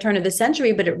after the turn of the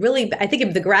century, but it really, I think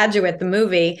of The Graduate, the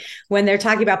movie, when they're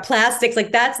talking about plastics,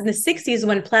 like that's in the 60s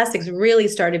when plastics really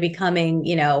started becoming,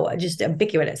 just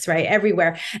ubiquitous, right?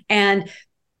 Everywhere. And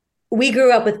we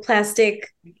grew up with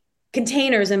plastic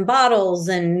containers and bottles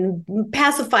and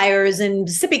pacifiers and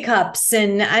sippy cups.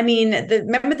 And I mean,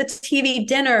 remember the TV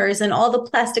dinners and all the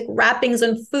plastic wrappings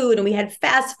on food, and we had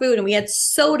fast food and we had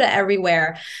soda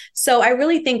everywhere. So I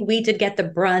really think we did get the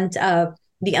brunt of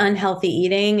the unhealthy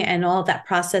eating and all of that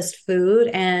processed food.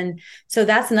 And so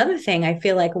that's another thing I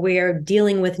feel like we're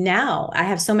dealing with now. I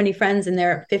have so many friends in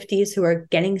their 50s who are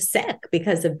getting sick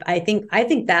because of, I think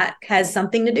that has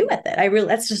something to do with it.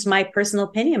 That's just my personal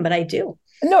opinion, but I do.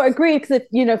 No, agreed. Because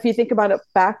if you think about it,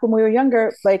 back when we were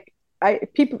younger, like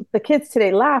the kids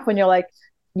today laugh when you're like,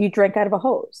 you drank out of a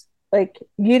hose. Like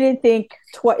you didn't think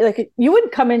twice. Like you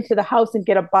wouldn't come into the house and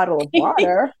get a bottle of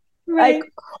water. Right.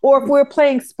 Like, or if we were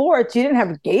playing sports, you didn't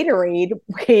have Gatorade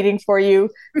waiting for you.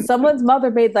 Someone's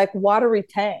mother made like watery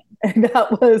Tang, and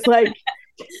that was like,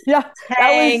 yeah,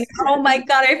 Tang. Oh my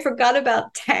God, I forgot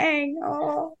about Tang.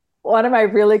 Oh. One of my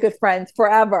really good friends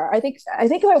forever. I think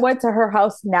if I went to her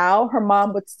house now, her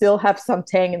mom would still have some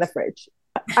Tang in the fridge.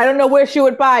 I don't know where she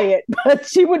would buy it, but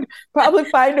she would probably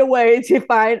find a way to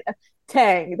find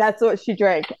Tang. That's what she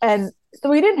drank. And so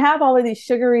we didn't have all of these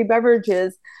sugary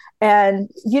beverages, and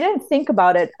you didn't think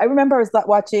about it. I remember I was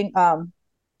watching, I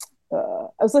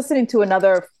was listening to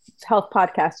another health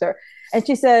podcaster, and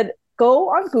she said, go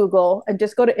on Google and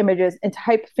just go to images and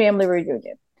type family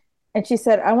reunion. And she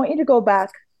said, I want you to go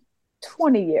back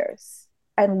 20 years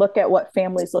and look at what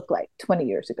families look like 20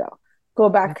 years ago. Go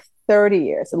back 30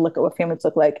 years and look at what families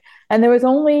look like. And there was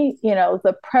only,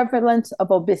 the prevalence of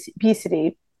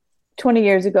obesity 20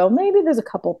 years ago. Maybe there's a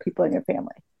couple people in your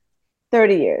family.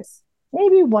 30 years,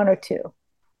 maybe one or two.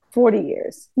 40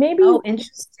 years, maybe. Oh,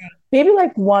 interesting. Maybe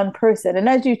like one person. And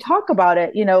as you talk about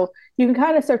it, you can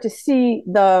kind of start to see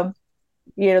the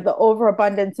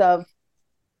overabundance of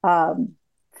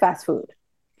fast food,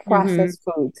 processed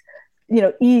foods,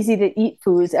 easy to eat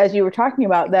foods, as you were talking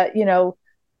about, that, it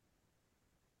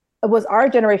was our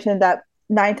generation that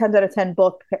 9 times out of 10,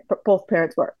 both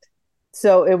parents worked.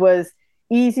 So it was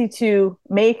easy to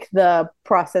make the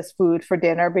processed food for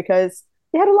dinner because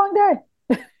you had a long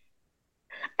day.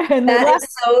 And that is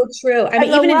so true. I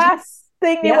mean, even the last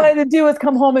thing you wanted to do is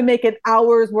come home and make an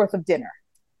hour's worth of dinner.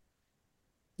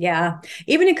 Yeah.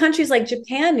 Even in countries like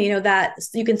Japan, that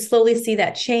you can slowly see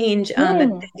that change.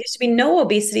 There used to be no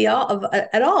obesity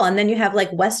at all. And then you have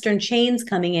like Western chains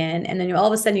coming in, and then all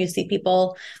of a sudden you see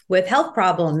people with health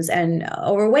problems and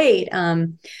overweight.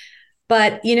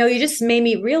 But, you just made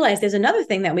me realize there's another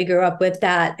thing that we grew up with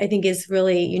that I think is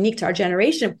really unique to our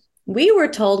generation. We were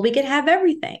told we could have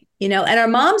everything, and our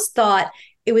moms thought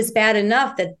it was bad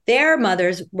enough that their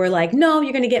mothers were like, no,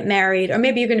 you're going to get married, or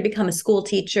maybe you're going to become a school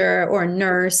teacher or a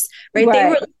nurse, right? They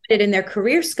were limited in their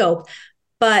career scope.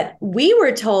 But we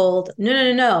were told,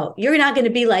 no, you're not going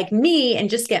to be like me and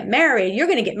just get married. You're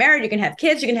going to get married. You're going to have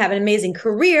kids. You're going to have an amazing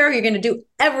career. You're going to do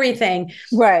everything.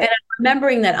 Right. And I'm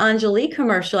remembering that Angelique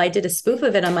commercial. I did a spoof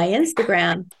of it on my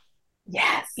Instagram.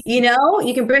 Yes. You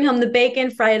can bring home the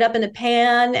bacon, fry it up in a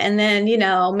pan, and then,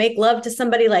 make love to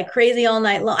somebody like crazy all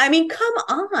night long. I mean, come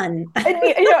on. And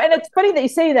and it's funny that you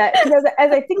say that, because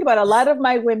as I think about it, a lot of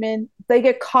my women, they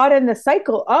get caught in the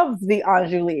cycle of the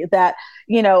Anjali that,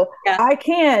 Yeah. I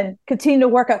can continue to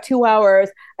work out 2 hours,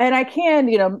 and I can,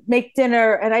 make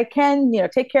dinner, and I can,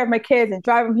 take care of my kids and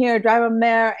drive them here, drive them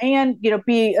there, and,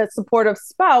 be a supportive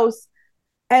spouse.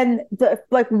 And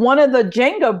like one of the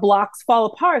Jenga blocks fall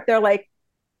apart. They're like,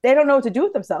 they don't know what to do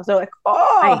with themselves. They're like,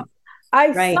 oh, Right.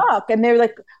 I Right. suck. And they're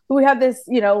like, we have this,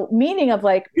 meaning of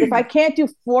like, if I can't do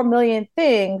 4 million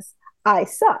things, I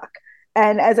suck.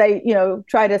 And as I,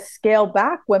 try to scale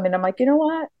back women, I'm like, you know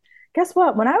what? Guess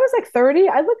what? When I was like 30,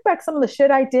 I look back some of the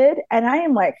shit I did, and I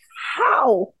am like,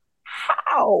 how? How?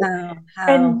 Oh, And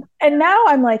how and now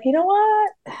I'm like, you know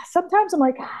what? Sometimes I'm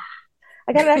like,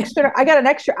 I got an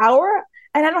extra hour,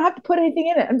 and I don't have to put anything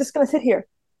in it. I'm just gonna sit here.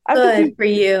 I have to do good for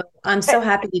you. I'm so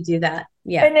happy you do that.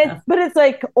 Yeah. and it's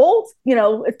like old,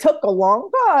 it took a long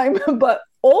time, but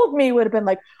old me would have been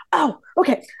like, oh,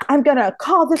 okay, I'm gonna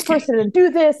call this person and do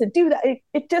this and do that.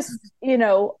 It just,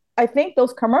 I think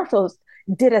those commercials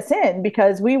did us in,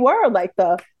 because we were like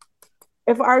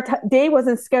if our day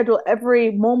wasn't scheduled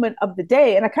every moment of the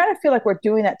day. And I kind of feel like we're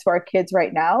doing that to our kids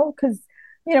right now, because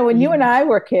when you and Yeah. I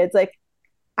were kids, like,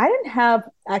 I didn't have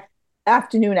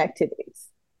afternoon activities.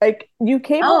 Like, Oh, you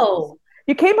came I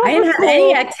home from didn't have any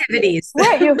school. activities.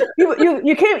 Right.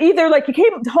 You came either like you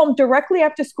came home directly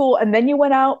after school and then you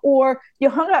went out, or you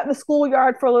hung out in the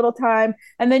schoolyard for a little time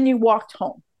and then you walked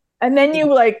home. And then Yeah.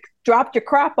 you like dropped your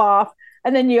crap off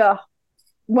and then you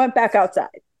went back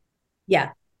outside. Yeah.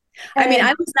 I mean,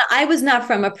 And I was not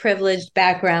from a privileged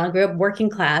background, grew up working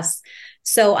class.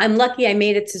 So I'm lucky I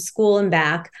made it to school and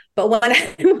back. But when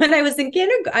when I was in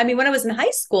when I was in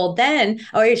high school then,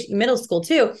 or middle school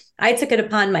too, I took it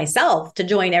upon myself to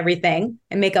join everything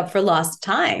and make up for lost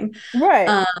time. right.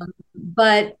 Um,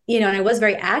 but, and I was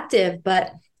very active,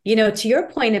 but to your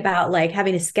point about like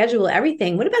having to schedule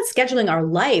everything, what about scheduling our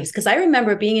lives? Because I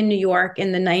remember being in New York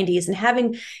in the 90s and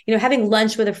having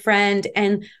lunch with a friend,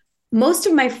 and most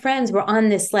of my friends were on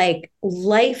this like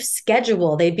life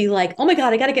schedule. They'd be like, oh my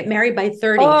God, I got to get married by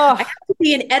 30. I Oh, have to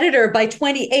be an editor by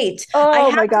 28. I oh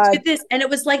have my to do God. this. And it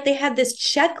was like they had this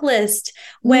checklist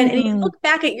and you Mm. look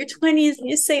back at your 20s and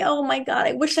you say, oh my God,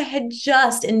 I wish I had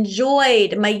just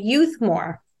enjoyed my youth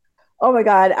more. Oh my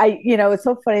God. It's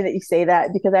so funny that you say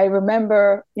that, because I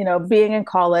remember, being in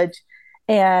college,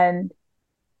 and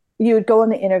you would go in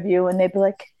the interview and they'd be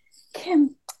like,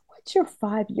 Kim, what's your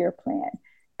 5-year plan?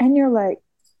 And you're like,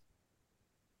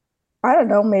 I don't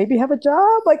know, maybe have a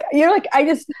job. Like, you're like,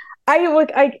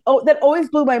 that always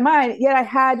blew my mind. Yet I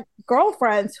had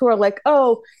girlfriends who are like,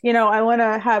 oh, I want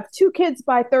to have 2 kids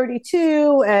by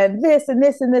 32 and this and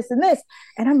this and this and this.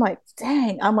 And I'm like,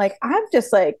 dang, I'm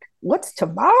just like, what's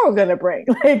tomorrow going to bring?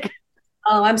 Like,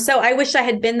 Oh, I wish I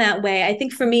had been that way. I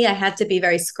think for me, I had to be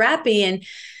very scrappy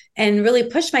and really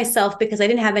push myself because I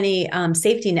didn't have any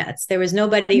safety nets. There was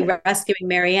nobody rescuing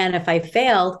Marianne if I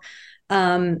failed.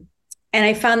 And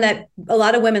I found that a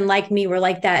lot of women like me were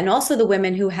like that. And also the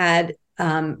women who had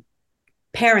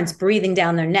parents breathing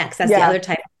down their necks. That's the yeah. other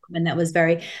type of woman that was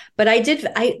very, but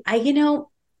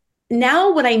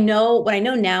now what I know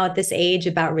now at this age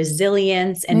about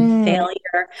resilience and Mm.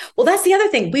 failure. Well, that's the other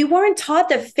thing. We weren't taught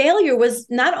that failure was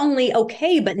not only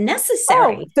okay, but Oh,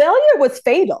 necessary. failure was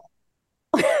fatal.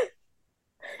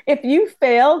 If you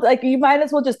failed, like, you might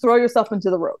as well just throw yourself into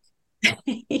the road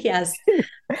Yes.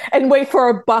 and wait for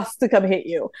a bus to come hit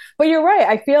you. But you're right.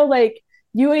 I feel like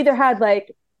you either had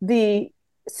like the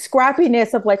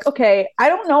scrappiness of like, okay, I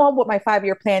don't know what my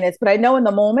 5-year plan is, but I know in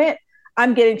the moment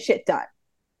I'm getting shit done.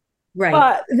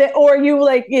 Right. Or you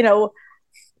like,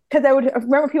 because I would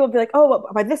remember people would be like, oh,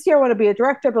 by this year I want to be a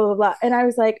director, blah, blah, blah. And I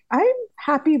was like, I'm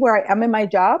happy where I am in my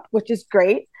job, which is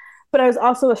great. But I was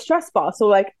also a stress ball. So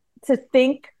like, to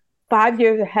think 5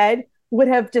 years ahead would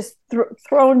have just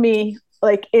thrown me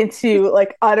like into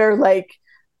like utter like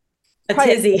A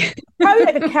probably, tizzy. probably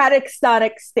like a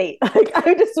catatonic state. Like,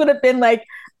 I just would have been like,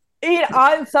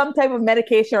 on some type of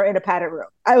medication or in a padded room.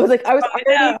 I was already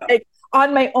Yeah. like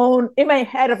on my own in my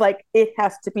head of like, it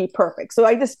has to be perfect. So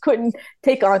I just couldn't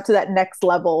take on to that next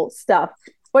level stuff.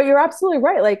 But you're absolutely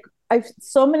right. Like, I've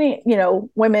so many,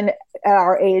 women at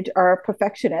our age are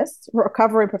perfectionists,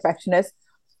 recovering perfectionists,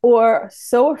 or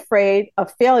so afraid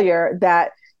of failure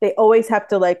that they always have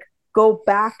to like go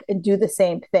back and do the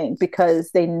same thing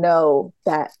because they know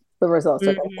that the results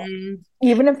are going to, Mhm.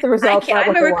 even if the I results can't, aren't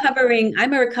what they want.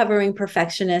 I'm a recovering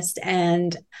perfectionist,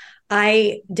 and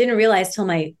I didn't realize till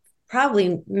my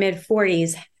probably mid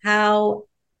 40s how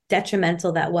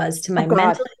detrimental that was to Oh my God.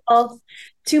 mental health,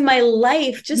 to my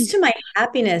life, just to my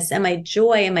happiness and my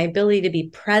joy and my ability to be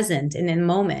present in a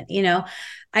moment, you know?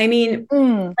 I mean,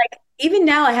 Mm. like even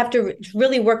now I have to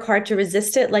really work hard to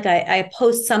resist it. Like I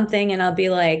post something and I'll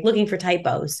be like looking for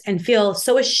typos and feel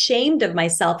so ashamed of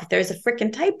myself if there's a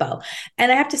freaking typo.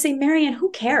 And I have to say, Marianne,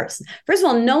 who cares? First of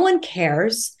all, no one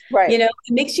cares. Right. You know,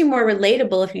 it makes you more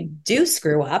relatable if you do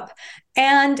screw up.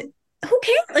 And who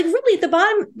cares? Like really at the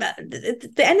bottom,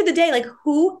 at the end of the day, like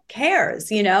who cares?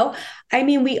 You know, I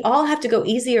mean, we all have to go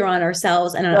easier on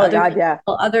ourselves and on Oh other God, people, yeah.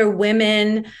 other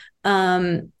women.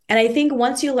 And I think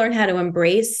once you learn how to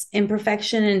embrace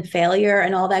imperfection and failure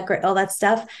and all that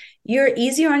stuff, you're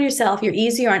easier on yourself. You're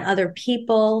easier on other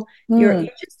people. Mm. You're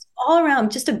just all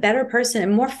around just a better person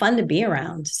and more fun to be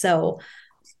around. So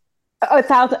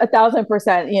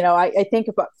 1,000%. You know, I think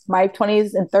about my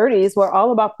 20s and 30s were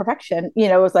all about perfection. You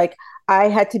know, it was like I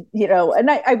had to, you know, and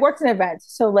I worked in events.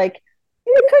 So like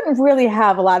you couldn't really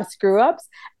have a lot of screw ups.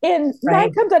 And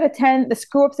right. 9 times out of 10, the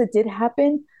screw ups that did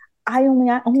happen,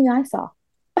 only I saw.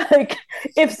 Like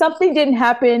if something didn't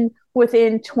happen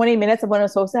within 20 minutes of when it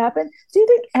was supposed to happen, do you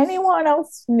think anyone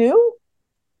else knew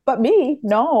but me?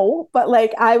 No. But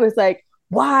like I was like,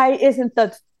 why isn't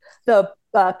the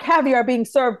caviar being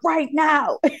served right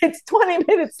now? It's 20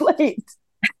 minutes late.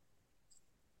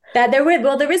 That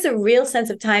there is a real sense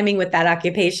of timing with that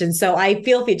occupation. So I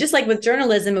feel for you, just like with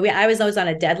journalism, I was always on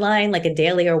a deadline, like a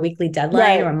daily or weekly deadline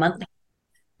Right. or a monthly.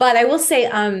 But I will say,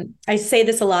 I say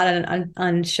this a lot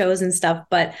on shows and stuff,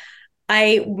 but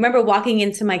I remember walking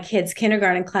into my kid's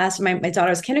kindergarten class, my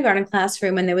daughter's kindergarten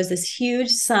classroom, and there was this huge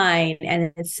sign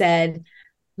and it said,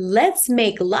 let's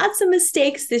make lots of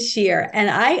mistakes this year.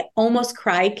 And I almost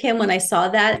cried, Kim, when I saw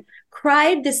that,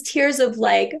 cried this tears of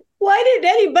like, why didn't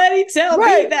anybody tell me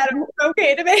Right. that it was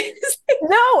okay to make mistakes?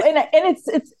 No, and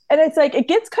it's like it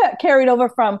gets carried over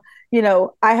from, you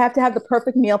know, I have to have the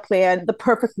perfect meal plan, the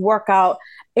perfect workout.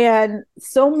 And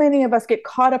so many of us get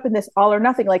caught up in this all or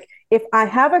nothing. Like if I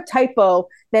have a typo,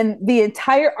 then the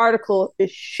entire article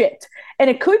is shit. And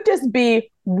it could just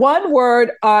be one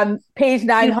word on page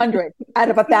 900 out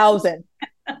of 1,000.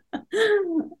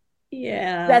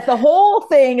 Yeah. That the whole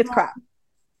thing is crap.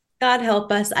 God help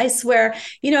us. I swear,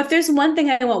 you know, if there's one thing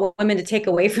I want women to take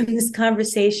away from this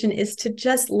conversation is to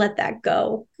just let that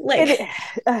go. Like,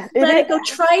 let it go.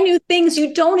 Try new things.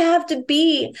 You don't have to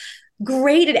be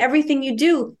great at everything you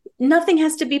do. Nothing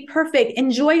has to be perfect.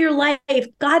 Enjoy your life.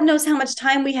 God knows how much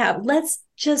time we have. Let's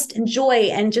just enjoy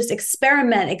and just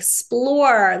experiment,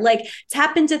 explore, like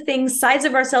tap into things, sides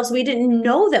of ourselves we didn't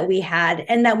know that we had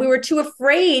and that we were too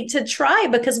afraid to try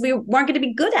because we weren't going to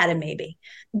be good at it, maybe.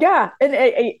 Yeah, and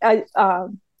I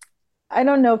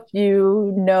don't know if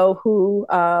you know who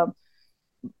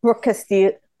Brooke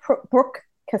Castillo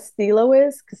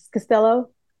is. Costello.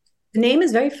 The name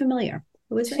is very familiar.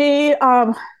 Who is it?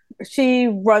 She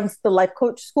runs the life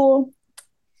coach school.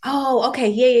 Oh, okay.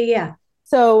 Yeah.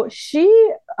 So she,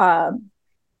 as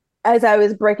I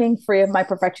was breaking free of my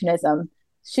perfectionism,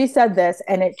 she said this,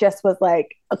 and it just was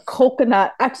like a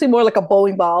coconut, actually more like a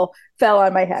bowling ball, fell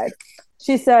on my head.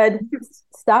 She said,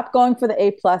 stop going for the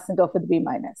A+ and go for the B-.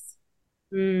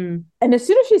 And as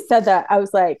soon as she said that, I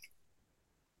was like,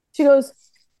 she goes,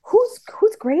 who's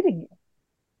grading you?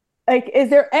 Like, is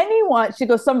there anyone? She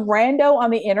goes, some rando on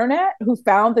the internet who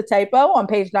found the typo on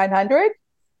page 900?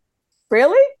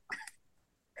 Really?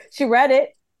 She read it.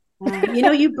 You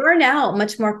know, you burn out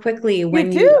much more quickly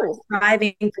when you're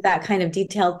striving for that kind of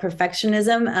detailed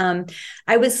perfectionism.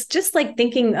 I was just like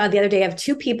thinking the other day, I have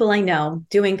two people I know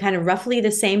doing kind of roughly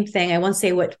the same thing. I won't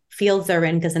say what fields they're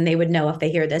in because then they would know if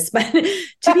they hear this, but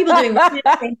two people doing roughly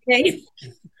the same thing.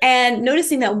 And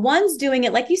noticing that one's doing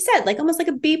it, like you said, like almost like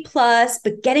a B+,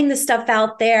 but getting the stuff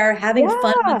out there, having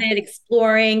fun with it,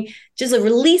 exploring, just like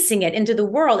releasing it into the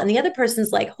world. And the other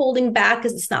person's like holding back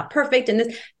because it's not perfect.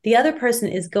 And the other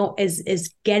person is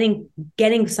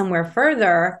getting somewhere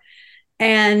further.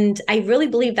 And I really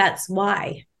believe that's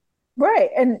why. Right.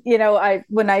 And, you know,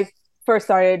 when I first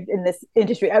started in this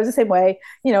industry, I was the same way,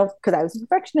 you know, because I was a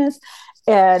perfectionist.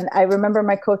 And I remember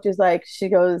my coach is like, she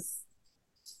goes,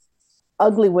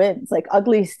 ugly wins, like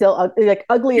ugly is still out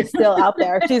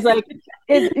there. She's like,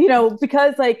 you know,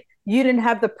 because like you didn't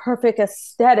have the perfect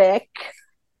aesthetic,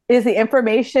 is the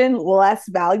information less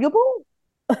valuable?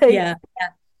 Like, yeah.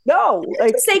 No,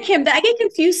 like say, Kim, I get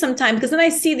confused sometimes because then I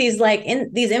see these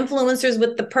these influencers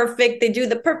with they do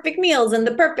the perfect meals and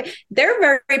they're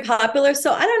very popular.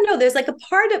 So I don't know. There's like a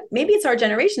part of, maybe it's our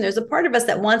generation. There's a part of us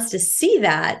that wants to see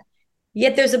that,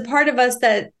 yet there's a part of us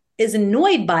that is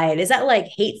annoyed by it. Is that like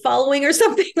hate following or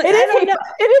something? Like, It I is don't hate, know.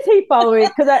 it is hate following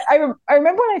because I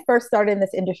remember when I first started in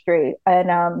this industry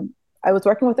and I was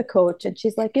working with a coach and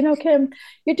she's like, Kim,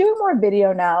 you're doing more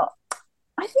video now.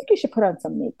 I think you should put on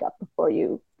some makeup before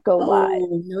you go live.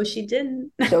 Oh, no, she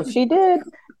didn't. So she did.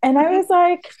 And I was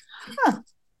like, huh.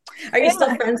 Are you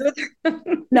still friends with her?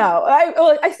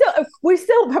 No, we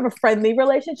still have a friendly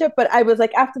relationship, but I was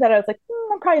like, after that, I was like,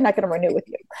 I'm probably not going to renew with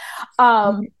you.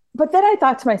 But then I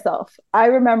thought to myself, I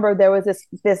remember there was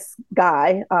this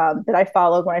guy that I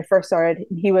followed when I first started.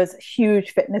 He was a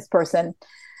huge fitness person.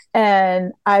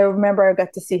 And I remember I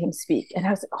got to see him speak and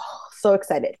I was like, oh, so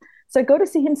excited. So I go to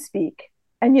see him speak.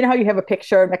 And you know how you have a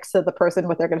picture next to the person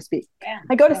what they're going to speak. Yeah,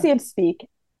 I go to see him speak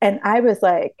and I was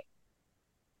like,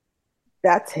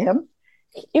 that's him.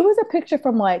 It was a picture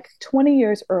from like 20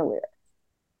 years earlier.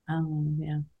 Oh,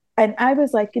 yeah. And I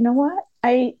was like, you know what?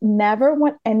 I never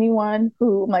want anyone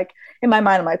who, like, in my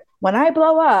mind, I'm like, when I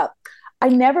blow up, I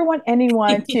never want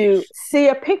anyone to see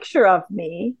a picture of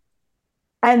me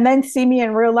and then see me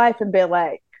in real life and be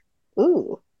like,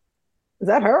 ooh, is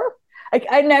that her? Like,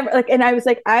 I never, like, and I was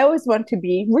like, I always want to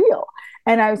be real.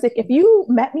 And I was like, if you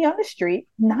met me on the street,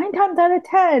 9 times out of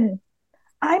 10,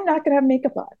 I'm not going to have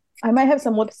makeup on. I might have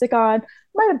some lipstick on,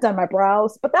 might have done my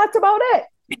brows, but that's about it.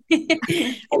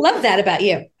 I love that about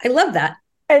you. I love that.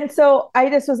 And so I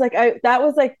just was like, that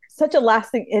was like such a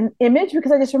lasting image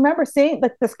because I just remember seeing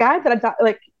like this guy that I thought,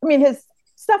 like, I mean, his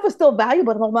stuff was still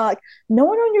valuable. I'm like, no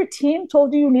one on your team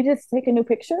told you needed to take a new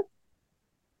picture.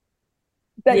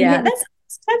 Yeah,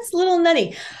 that's a little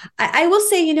nutty. I will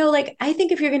say, like I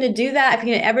think if you're going to do that, if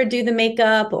you're going to ever do the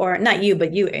makeup, or not you,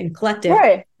 but you in collective,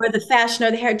 right, or the fashion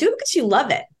or the hair, do it because you love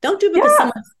it. Don't do it because yeah,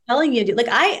 someone's telling you to. Like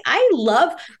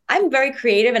I'm very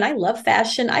creative and I love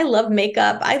fashion. I love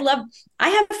makeup. I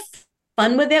have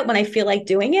fun with it when I feel like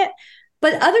doing it.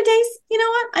 But other days, you know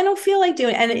what? I don't feel like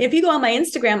doing it. And if you go on my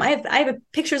Instagram, I have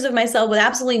pictures of myself with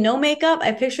absolutely no makeup. I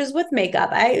have pictures with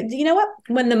makeup. You know what?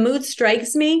 When the mood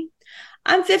strikes me,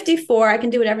 I'm 54. I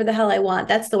can do whatever the hell I want.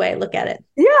 That's the way I look at it.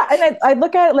 yeah. And I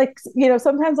look at it like,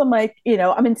 sometimes I'm like,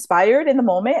 I'm inspired in the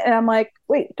moment and I'm like,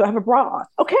 wait, do I have a bra on?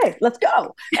 Okay, let's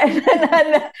go. And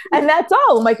that's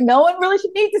all. I'm like, no one really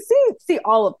should need to see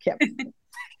all of Kim.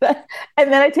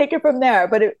 And then I take it from there.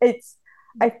 But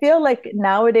I feel like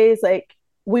nowadays, like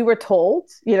we were told,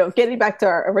 getting back to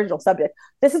our original subject,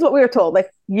 this is what we were told. Like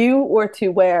you were to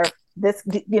wear this,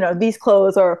 these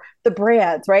clothes or the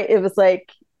brands, right? It was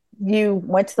like, you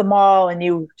went to the mall and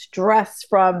you dressed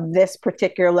from this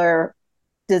particular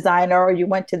designer, or you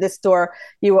went to this store,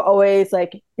 you were always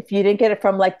like, if you didn't get it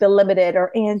from like the Limited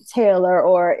or Ann Taylor,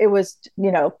 or it was,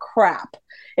 crap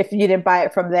if you didn't buy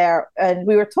it from there. And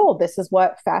we were told this is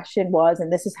what fashion was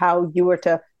and this is how you were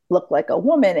to look like a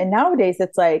woman. And nowadays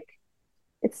it's like,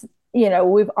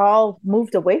 we've all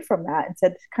moved away from that and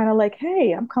said kind of like,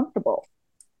 hey, I'm comfortable.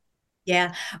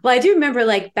 Yeah. Well, I do remember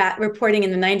like reporting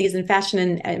in the 90s in fashion.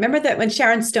 And I remember that when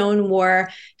Sharon Stone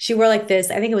she wore like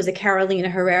this, I think it was a Carolina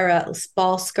Herrera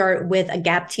ball skirt with a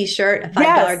Gap t-shirt, a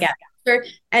 $5 Gap t-shirt.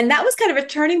 And that was kind of a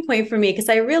turning point for me because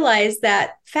I realized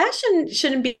that fashion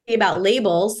shouldn't be about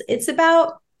labels. It's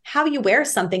about how you wear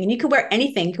something, and you can wear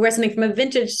anything. You can wear something from a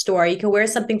vintage store. You can wear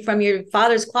something from your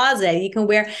father's closet. You can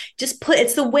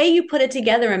it's the way you put it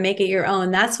together and make it your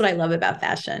own. That's what I love about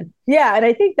fashion. Yeah. And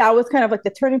I think that was kind of like the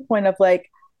turning point of like,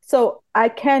 so I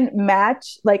can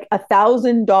match like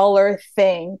 $1,000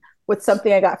 thing with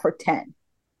something I got for 10.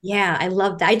 Yeah, I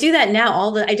love that. I do that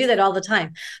now. I do that all the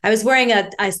time. I was wearing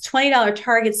a $20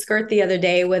 Target skirt the other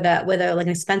day with a like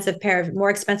an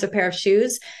more expensive pair of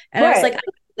shoes. And I was like,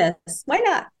 this. Why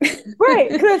not? Right.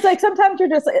 Because like sometimes you're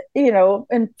just,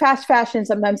 in fast fashion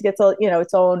sometimes gets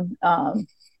its own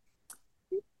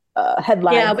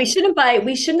headline. Yeah, we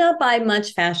should not buy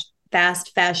much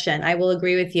fast fashion. I will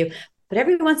agree with you. But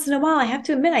every once in a while, I have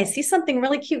to admit, I see something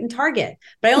really cute in Target,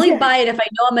 but I only buy it if I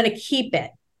know I'm going to keep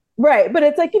it. Right. But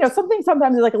it's like, something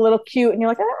sometimes is like a little cute and you're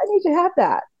like, I need to have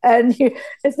that. And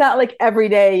it's not like every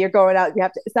day you're going out.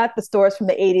 It's not the stores from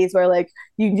the 80s where like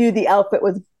you knew the outfit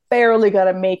was barely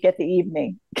gonna make it the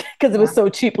evening because it was so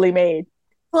cheaply made.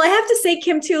 Well, I have to say,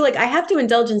 Kim, too, like I have to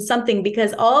indulge in something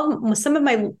because some of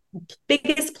my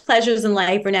biggest pleasures in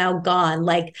life are now gone.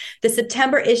 Like the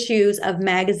September issues of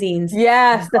magazines.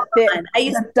 Yes,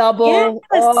 the double. Yes.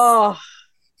 Oh.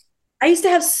 I used to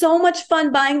have so much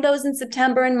fun buying those in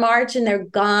September and March, and they're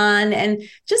gone. And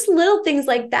just little things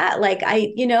like that. Like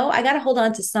I got to hold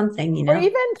on to something, Or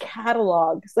even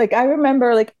catalogs. Like I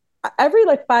remember like every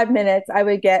like 5 minutes I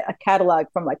would get a catalog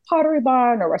from like Pottery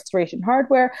Barn or Restoration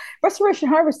Hardware. Restoration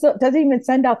Hardware still doesn't even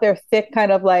send out their thick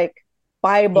kind of like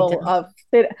Bible of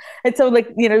it. And so like,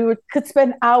 you could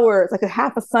spend hours, like a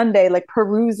half a Sunday, like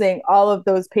perusing all of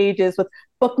those pages with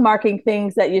bookmarking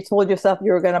things that you told yourself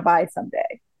you were going to buy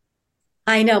someday.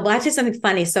 I know. Well, actually, something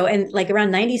funny. So, in like around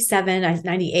 97,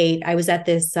 98, I was at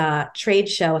this trade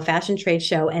show, a fashion trade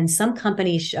show, and some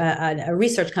company, a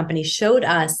research company, showed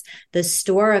us the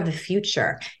store of the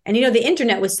future. And, the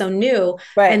internet was so new,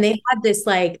 right. And they had this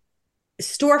like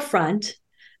storefront.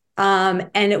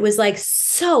 And it was like,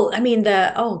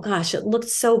 oh gosh, it looked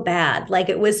so bad. Like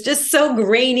it was just so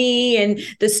grainy, and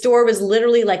the store was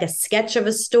literally like a sketch of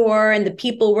a store, and the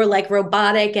people were like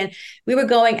robotic, and we were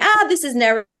going, this is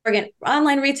never going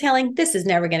online retailing. This is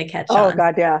never going to catch on. Oh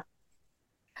God. Yeah.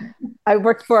 At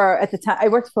the time, I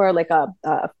worked for like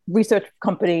a research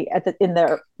company in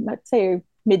the, let's say,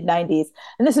 mid 90s.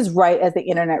 And this is right as the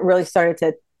internet really started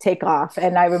to take off.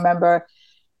 And I remember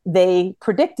they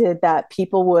predicted that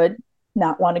people would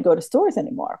not want to go to stores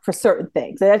anymore for certain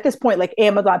things. And at this point, like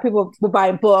Amazon, people were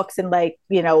buying books, and like,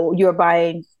 you were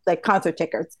buying like concert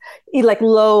tickets, like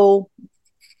low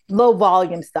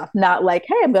volume stuff, not like,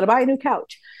 hey, I'm going to buy a new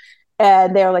couch.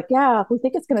 And they're like, yeah, we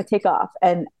think it's going to take off.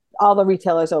 And all the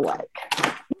retailers are like,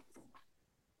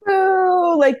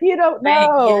 oh, like, you don't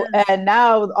know. Right, yeah. And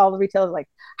now all the retailers are like,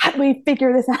 how do we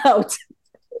figure this out?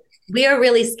 We are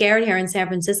really scared here in San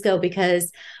Francisco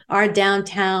because our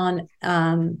downtown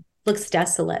looks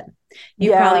desolate.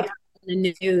 You probably heard in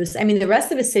the news. I mean, the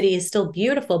rest of the city is still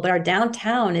beautiful, but our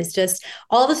downtown is just,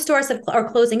 all the stores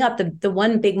are closing up. The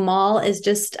one big mall is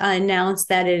just announced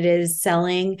that it is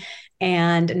selling,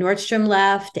 and Nordstrom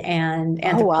left, and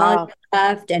Anthropologie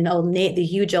left, and the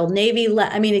huge Old Navy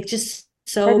left. I mean, it's just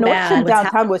so bad. Nordstrom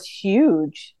downtown was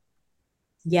huge.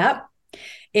 Yep.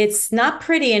 It's not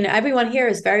pretty, and everyone here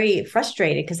is very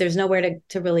frustrated because there's nowhere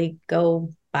to really go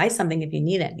buy something if you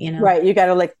need it, Right. You got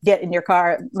to like get in your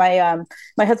car. My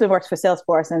husband works for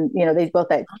Salesforce, and they built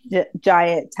that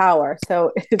giant tower.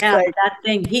 So it's like that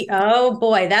thing. Oh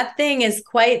boy, that thing is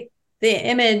quite the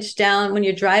image down when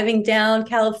you're driving down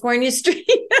California Street.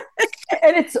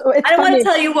 And it's I don't want to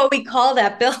tell you what we call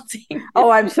that building. Oh,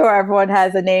 I'm sure everyone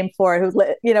has a name for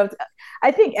it.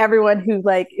 I think everyone who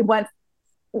like went,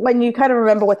 when you kind of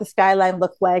remember what the skyline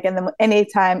looked like, and then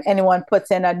anytime anyone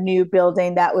puts in a new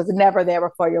building that was never there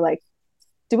before, you're like,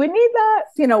 do we need that?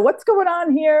 What's going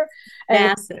on here? And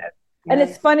massive. And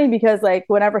it's funny because like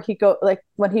whenever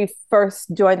when he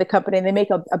first joined the company, they make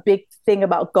a big thing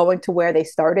about going to where they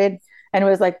started. And it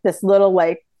was like this little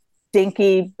like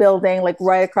dinky building, like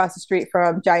right across the street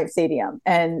from Giant Stadium.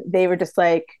 And they were just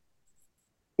like,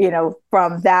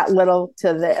 from that little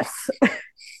to this.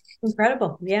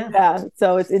 Incredible. Yeah. Yeah.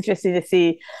 So it's interesting to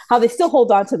see how they still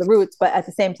hold on to the roots, but at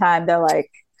the same time, they're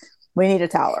like, we need a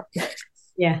tower.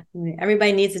 Yeah.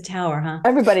 Everybody needs a tower, huh?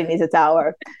 Everybody needs a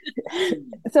tower.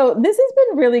 So this has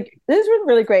been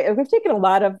really great. We've taken a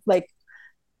lot of like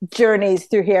journeys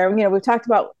through here. We've talked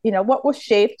about, what was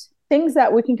shaped, things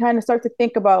that we can kind of start to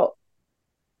think about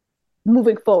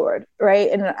moving forward.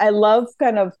 Right. And I love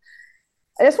I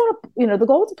just want to, the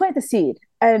goal is to plant the seed,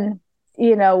 and,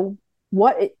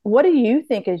 what do you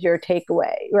think is your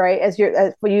takeaway, right? As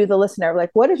for you, the listener, like,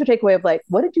 what is your takeaway of like,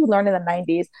 what did you learn in the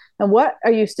 90s, and what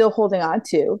are you still holding on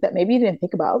to that maybe you didn't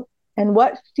think about? And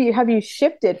what have you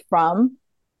shifted from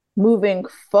moving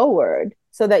forward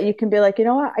so that you can be like,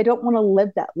 what, I don't want to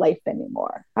live that life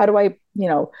anymore. How do I,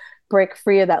 break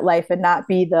free of that life and not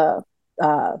be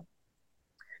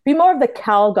be more of the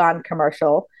Calgon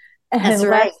commercial, and that's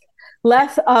right,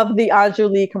 less of the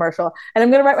Anjali commercial. And I'm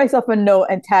going to write myself a note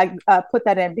and put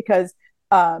that in, because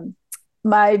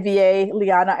my VA,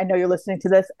 Liana, I know you're listening to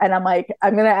this, and I'm like, I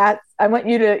want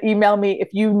you to email me if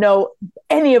you know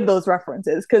any of those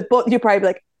references, because both you probably be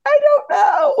like, I don't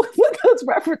know what those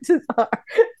references are.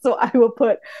 So I will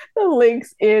put the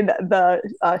links in the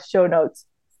show notes.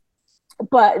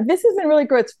 But this has been really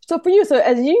good. So for you, so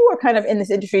as you were kind of in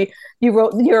this industry, you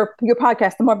wrote your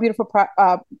podcast, The More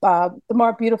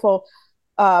Beautiful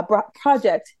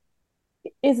Project.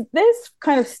 Is this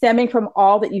kind of stemming from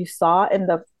all that you saw in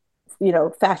the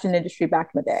fashion industry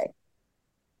back in the day?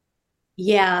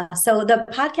 Yeah. So the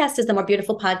podcast is The More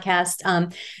Beautiful Podcast.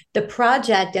 The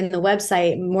project and the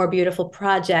website, More Beautiful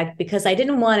Project, because I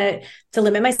didn't want it to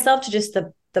limit myself to just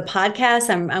the podcast.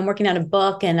 I'm working on a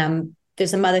book, and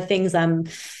there's some other things I'm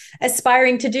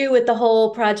aspiring to do with the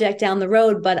whole project down the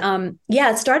road. But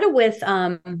it started with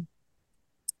my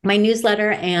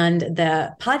newsletter and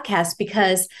the podcast,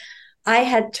 because I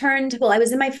had I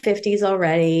was in my 50s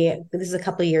already. This is a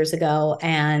couple of years ago,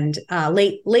 and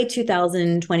late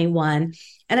 2021.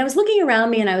 And I was looking around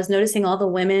me and I was noticing all the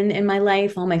women in my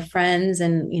life, all my friends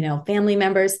and, family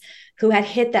members who had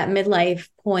hit that midlife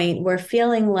point were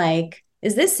feeling like,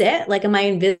 is this it? Like, am I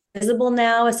invisible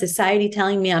now? Is society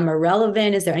telling me I'm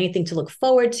irrelevant? Is there anything to look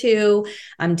forward to?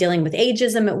 I'm dealing with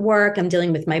ageism at work. I'm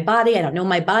dealing with my body. I don't know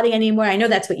my body anymore. I know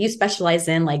that's what you specialize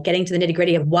in, like getting to the nitty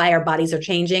gritty of why our bodies are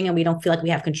changing and we don't feel like we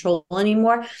have control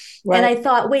anymore. Right. And I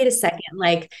thought, wait a second,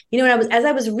 like, as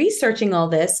I was researching all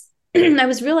this, I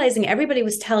was realizing everybody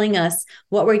was telling us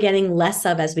what we're getting less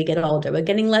of as we get older. We're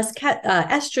getting less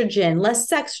estrogen, less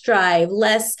sex drive,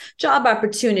 less job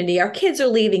opportunity. Our kids are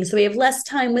leaving, so we have less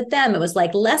time with them. It was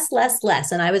like less, less,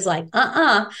 less. And I was like,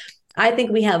 I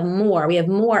think we have more. We have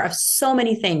more of so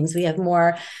many things. We have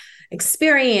more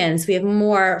experience. We have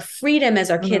more freedom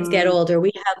as our kids get older.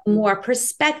 We have more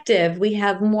perspective. We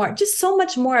have more, just so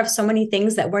much more of so many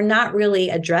things that we're not really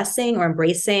addressing or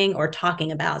embracing or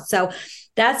talking about. So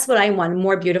that's what I want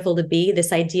More Beautiful to be,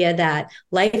 this idea that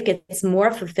life gets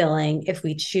more fulfilling if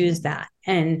we choose that.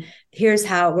 And here's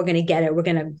how we're going to get it. We're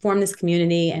going to form this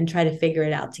community and try to figure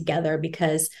it out together,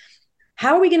 because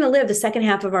how are we going to live the second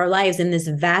half of our lives in this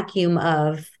vacuum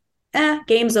of,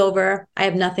 game's over, I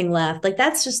have nothing left? Like,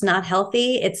 that's just not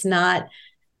healthy. It's not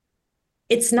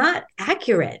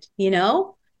accurate, because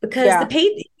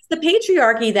the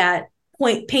patriarchy that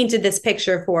painted this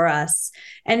picture for us.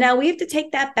 And now we have to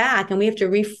take that back and we have to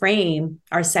reframe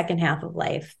our second half of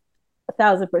life.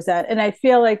 1,000%. And I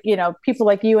feel like, people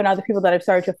like you and other people that I've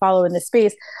started to follow in this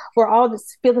space, we're all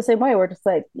just feel the same way. We're just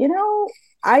like,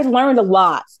 I learned a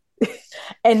lot.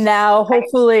 And now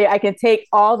hopefully I can take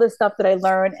all the stuff that I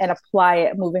learned and apply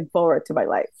it moving forward to my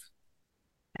life.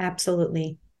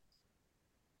 Absolutely.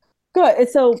 Good. And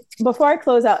so before I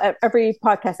close out every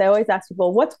podcast, I always ask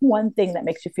people, what's one thing that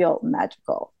makes you feel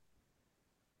magical?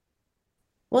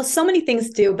 Well, so many things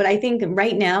do, but I think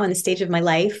right now in the stage of my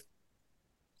life,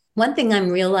 one thing I'm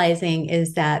realizing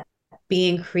is that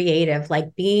being creative,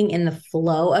 like being in the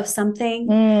flow of something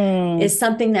is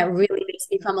something that really makes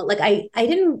me feel like I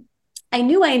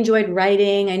knew I enjoyed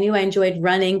writing. I knew I enjoyed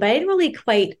running, but I didn't really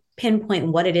quite pinpoint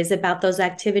what it is about those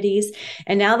activities.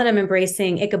 And now that I'm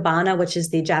embracing Ikebana, which is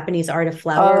the Japanese art of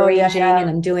flower arranging, and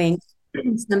I'm doing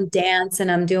some dance and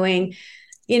I'm doing,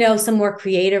 some more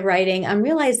creative writing, I'm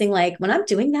realizing, like, when I'm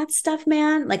doing that stuff,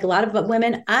 man, like a lot of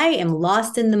women, I am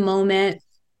lost in the moment.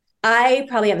 I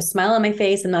probably have a smile on my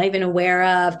face I'm not even aware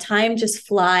of. Time just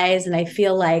flies and I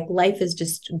feel like life is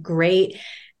just great.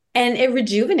 And it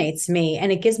rejuvenates me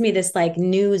and it gives me this like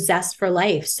new zest for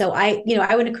life. So I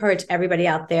would encourage everybody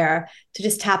out there to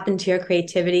just tap into your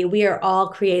creativity. We are all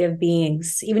creative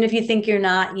beings. Even if you think you're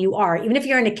not, you are. Even if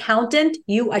you're an accountant,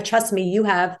 trust me, you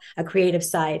have a creative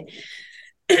side.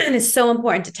 And it's so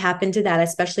important to tap into that,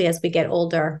 especially as we get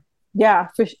older. Yeah,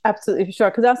 absolutely, for sure.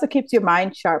 Because it also keeps your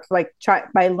mind sharp, like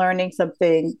by learning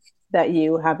something that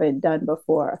you haven't done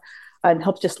before, and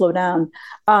helps you slow down.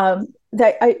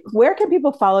 Where can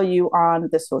people follow you on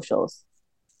the socials?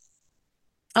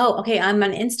 Oh, okay. I'm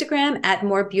on Instagram at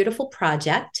More Beautiful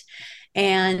Project.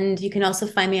 And you can also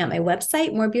find me on my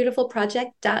website,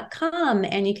 morebeautifulproject.com.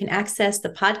 And you can access the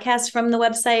podcast from the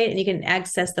website, and you can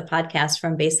access the podcast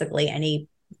from basically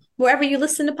wherever you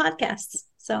listen to podcasts.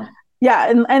 So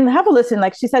yeah, and have a listen.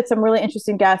 Like she said, some really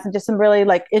interesting guests and just some really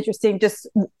like interesting, just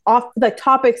off like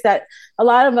topics that a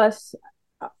lot of us,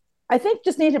 I think,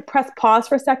 just need to press pause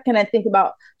for a second and think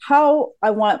about how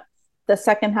I want the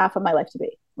second half of my life to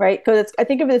be, right? Because I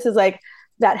think of this as like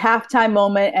that halftime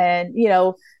moment, and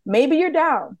maybe you're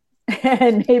down,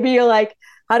 and maybe you're like,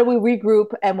 how do we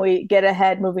regroup and we get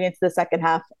ahead moving into the second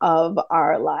half of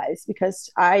our lives?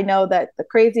 Because I know that the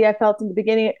crazy I felt in the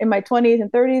beginning in my 20s and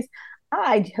 30s,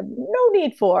 I have no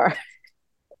need for.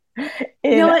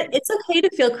 You know what? It's okay to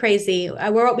feel crazy.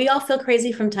 We all feel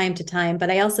crazy from time to time, but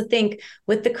I also think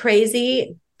with the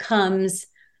crazy comes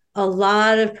a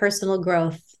lot of personal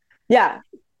growth. Yeah.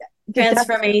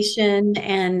 Transformation.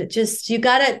 And just, you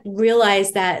got to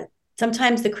realize that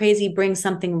sometimes the crazy brings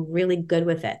something really good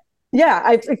with it.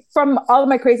 Yeah. From all of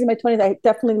my crazy in my 20s, I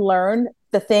definitely learned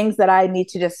the things that I need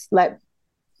to just let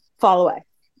fall away.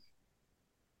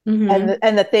 Mm-hmm.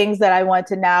 And the things that I want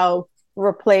to now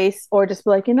replace, or just be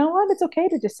like, you know what, it's okay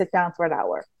to just sit down for an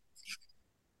hour.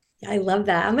 I love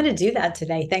that. I'm going to do that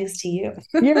today. Thanks to you.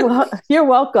 You're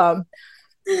welcome.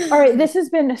 All right. This has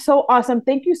been so awesome.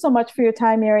 Thank you so much for your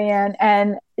time, Marianne.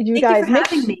 And you guys,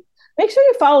 make sure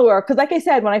you follow her. Because like I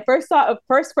said, when I first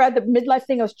read the midlife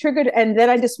thing, I was triggered. And then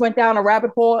I just went down a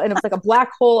rabbit hole, and it was like a black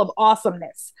hole of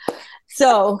awesomeness.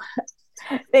 So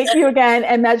Thank you again.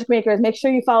 And Magic Makers, make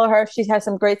sure you follow her. She has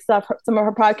some great stuff. Some of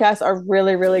her podcasts are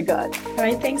really, really good. All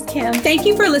right. Thanks, Kim. Thank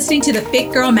you for listening to the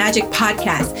Fit Girl Magic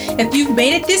podcast. If you've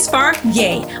made it this far,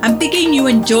 yay. I'm thinking you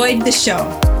enjoyed the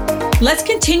show. Let's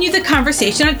continue the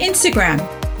conversation on Instagram.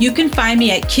 You can find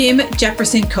me at Kim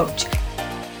Jefferson Coach.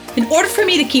 In order for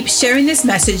me to keep sharing this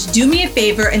message, do me a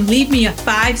favor and leave me a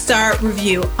 5-star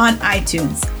review on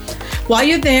iTunes. While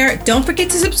you're there, don't forget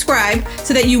to subscribe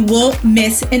so that you won't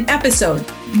miss an episode.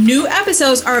 New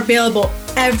episodes are available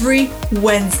every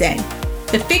Wednesday.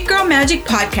 The Fit Girl Magic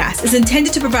podcast is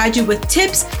intended to provide you with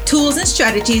tips, tools, and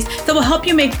strategies that will help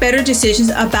you make better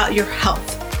decisions about your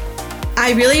health.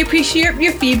 I really appreciate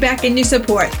your feedback and your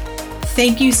support.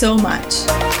 Thank you so much.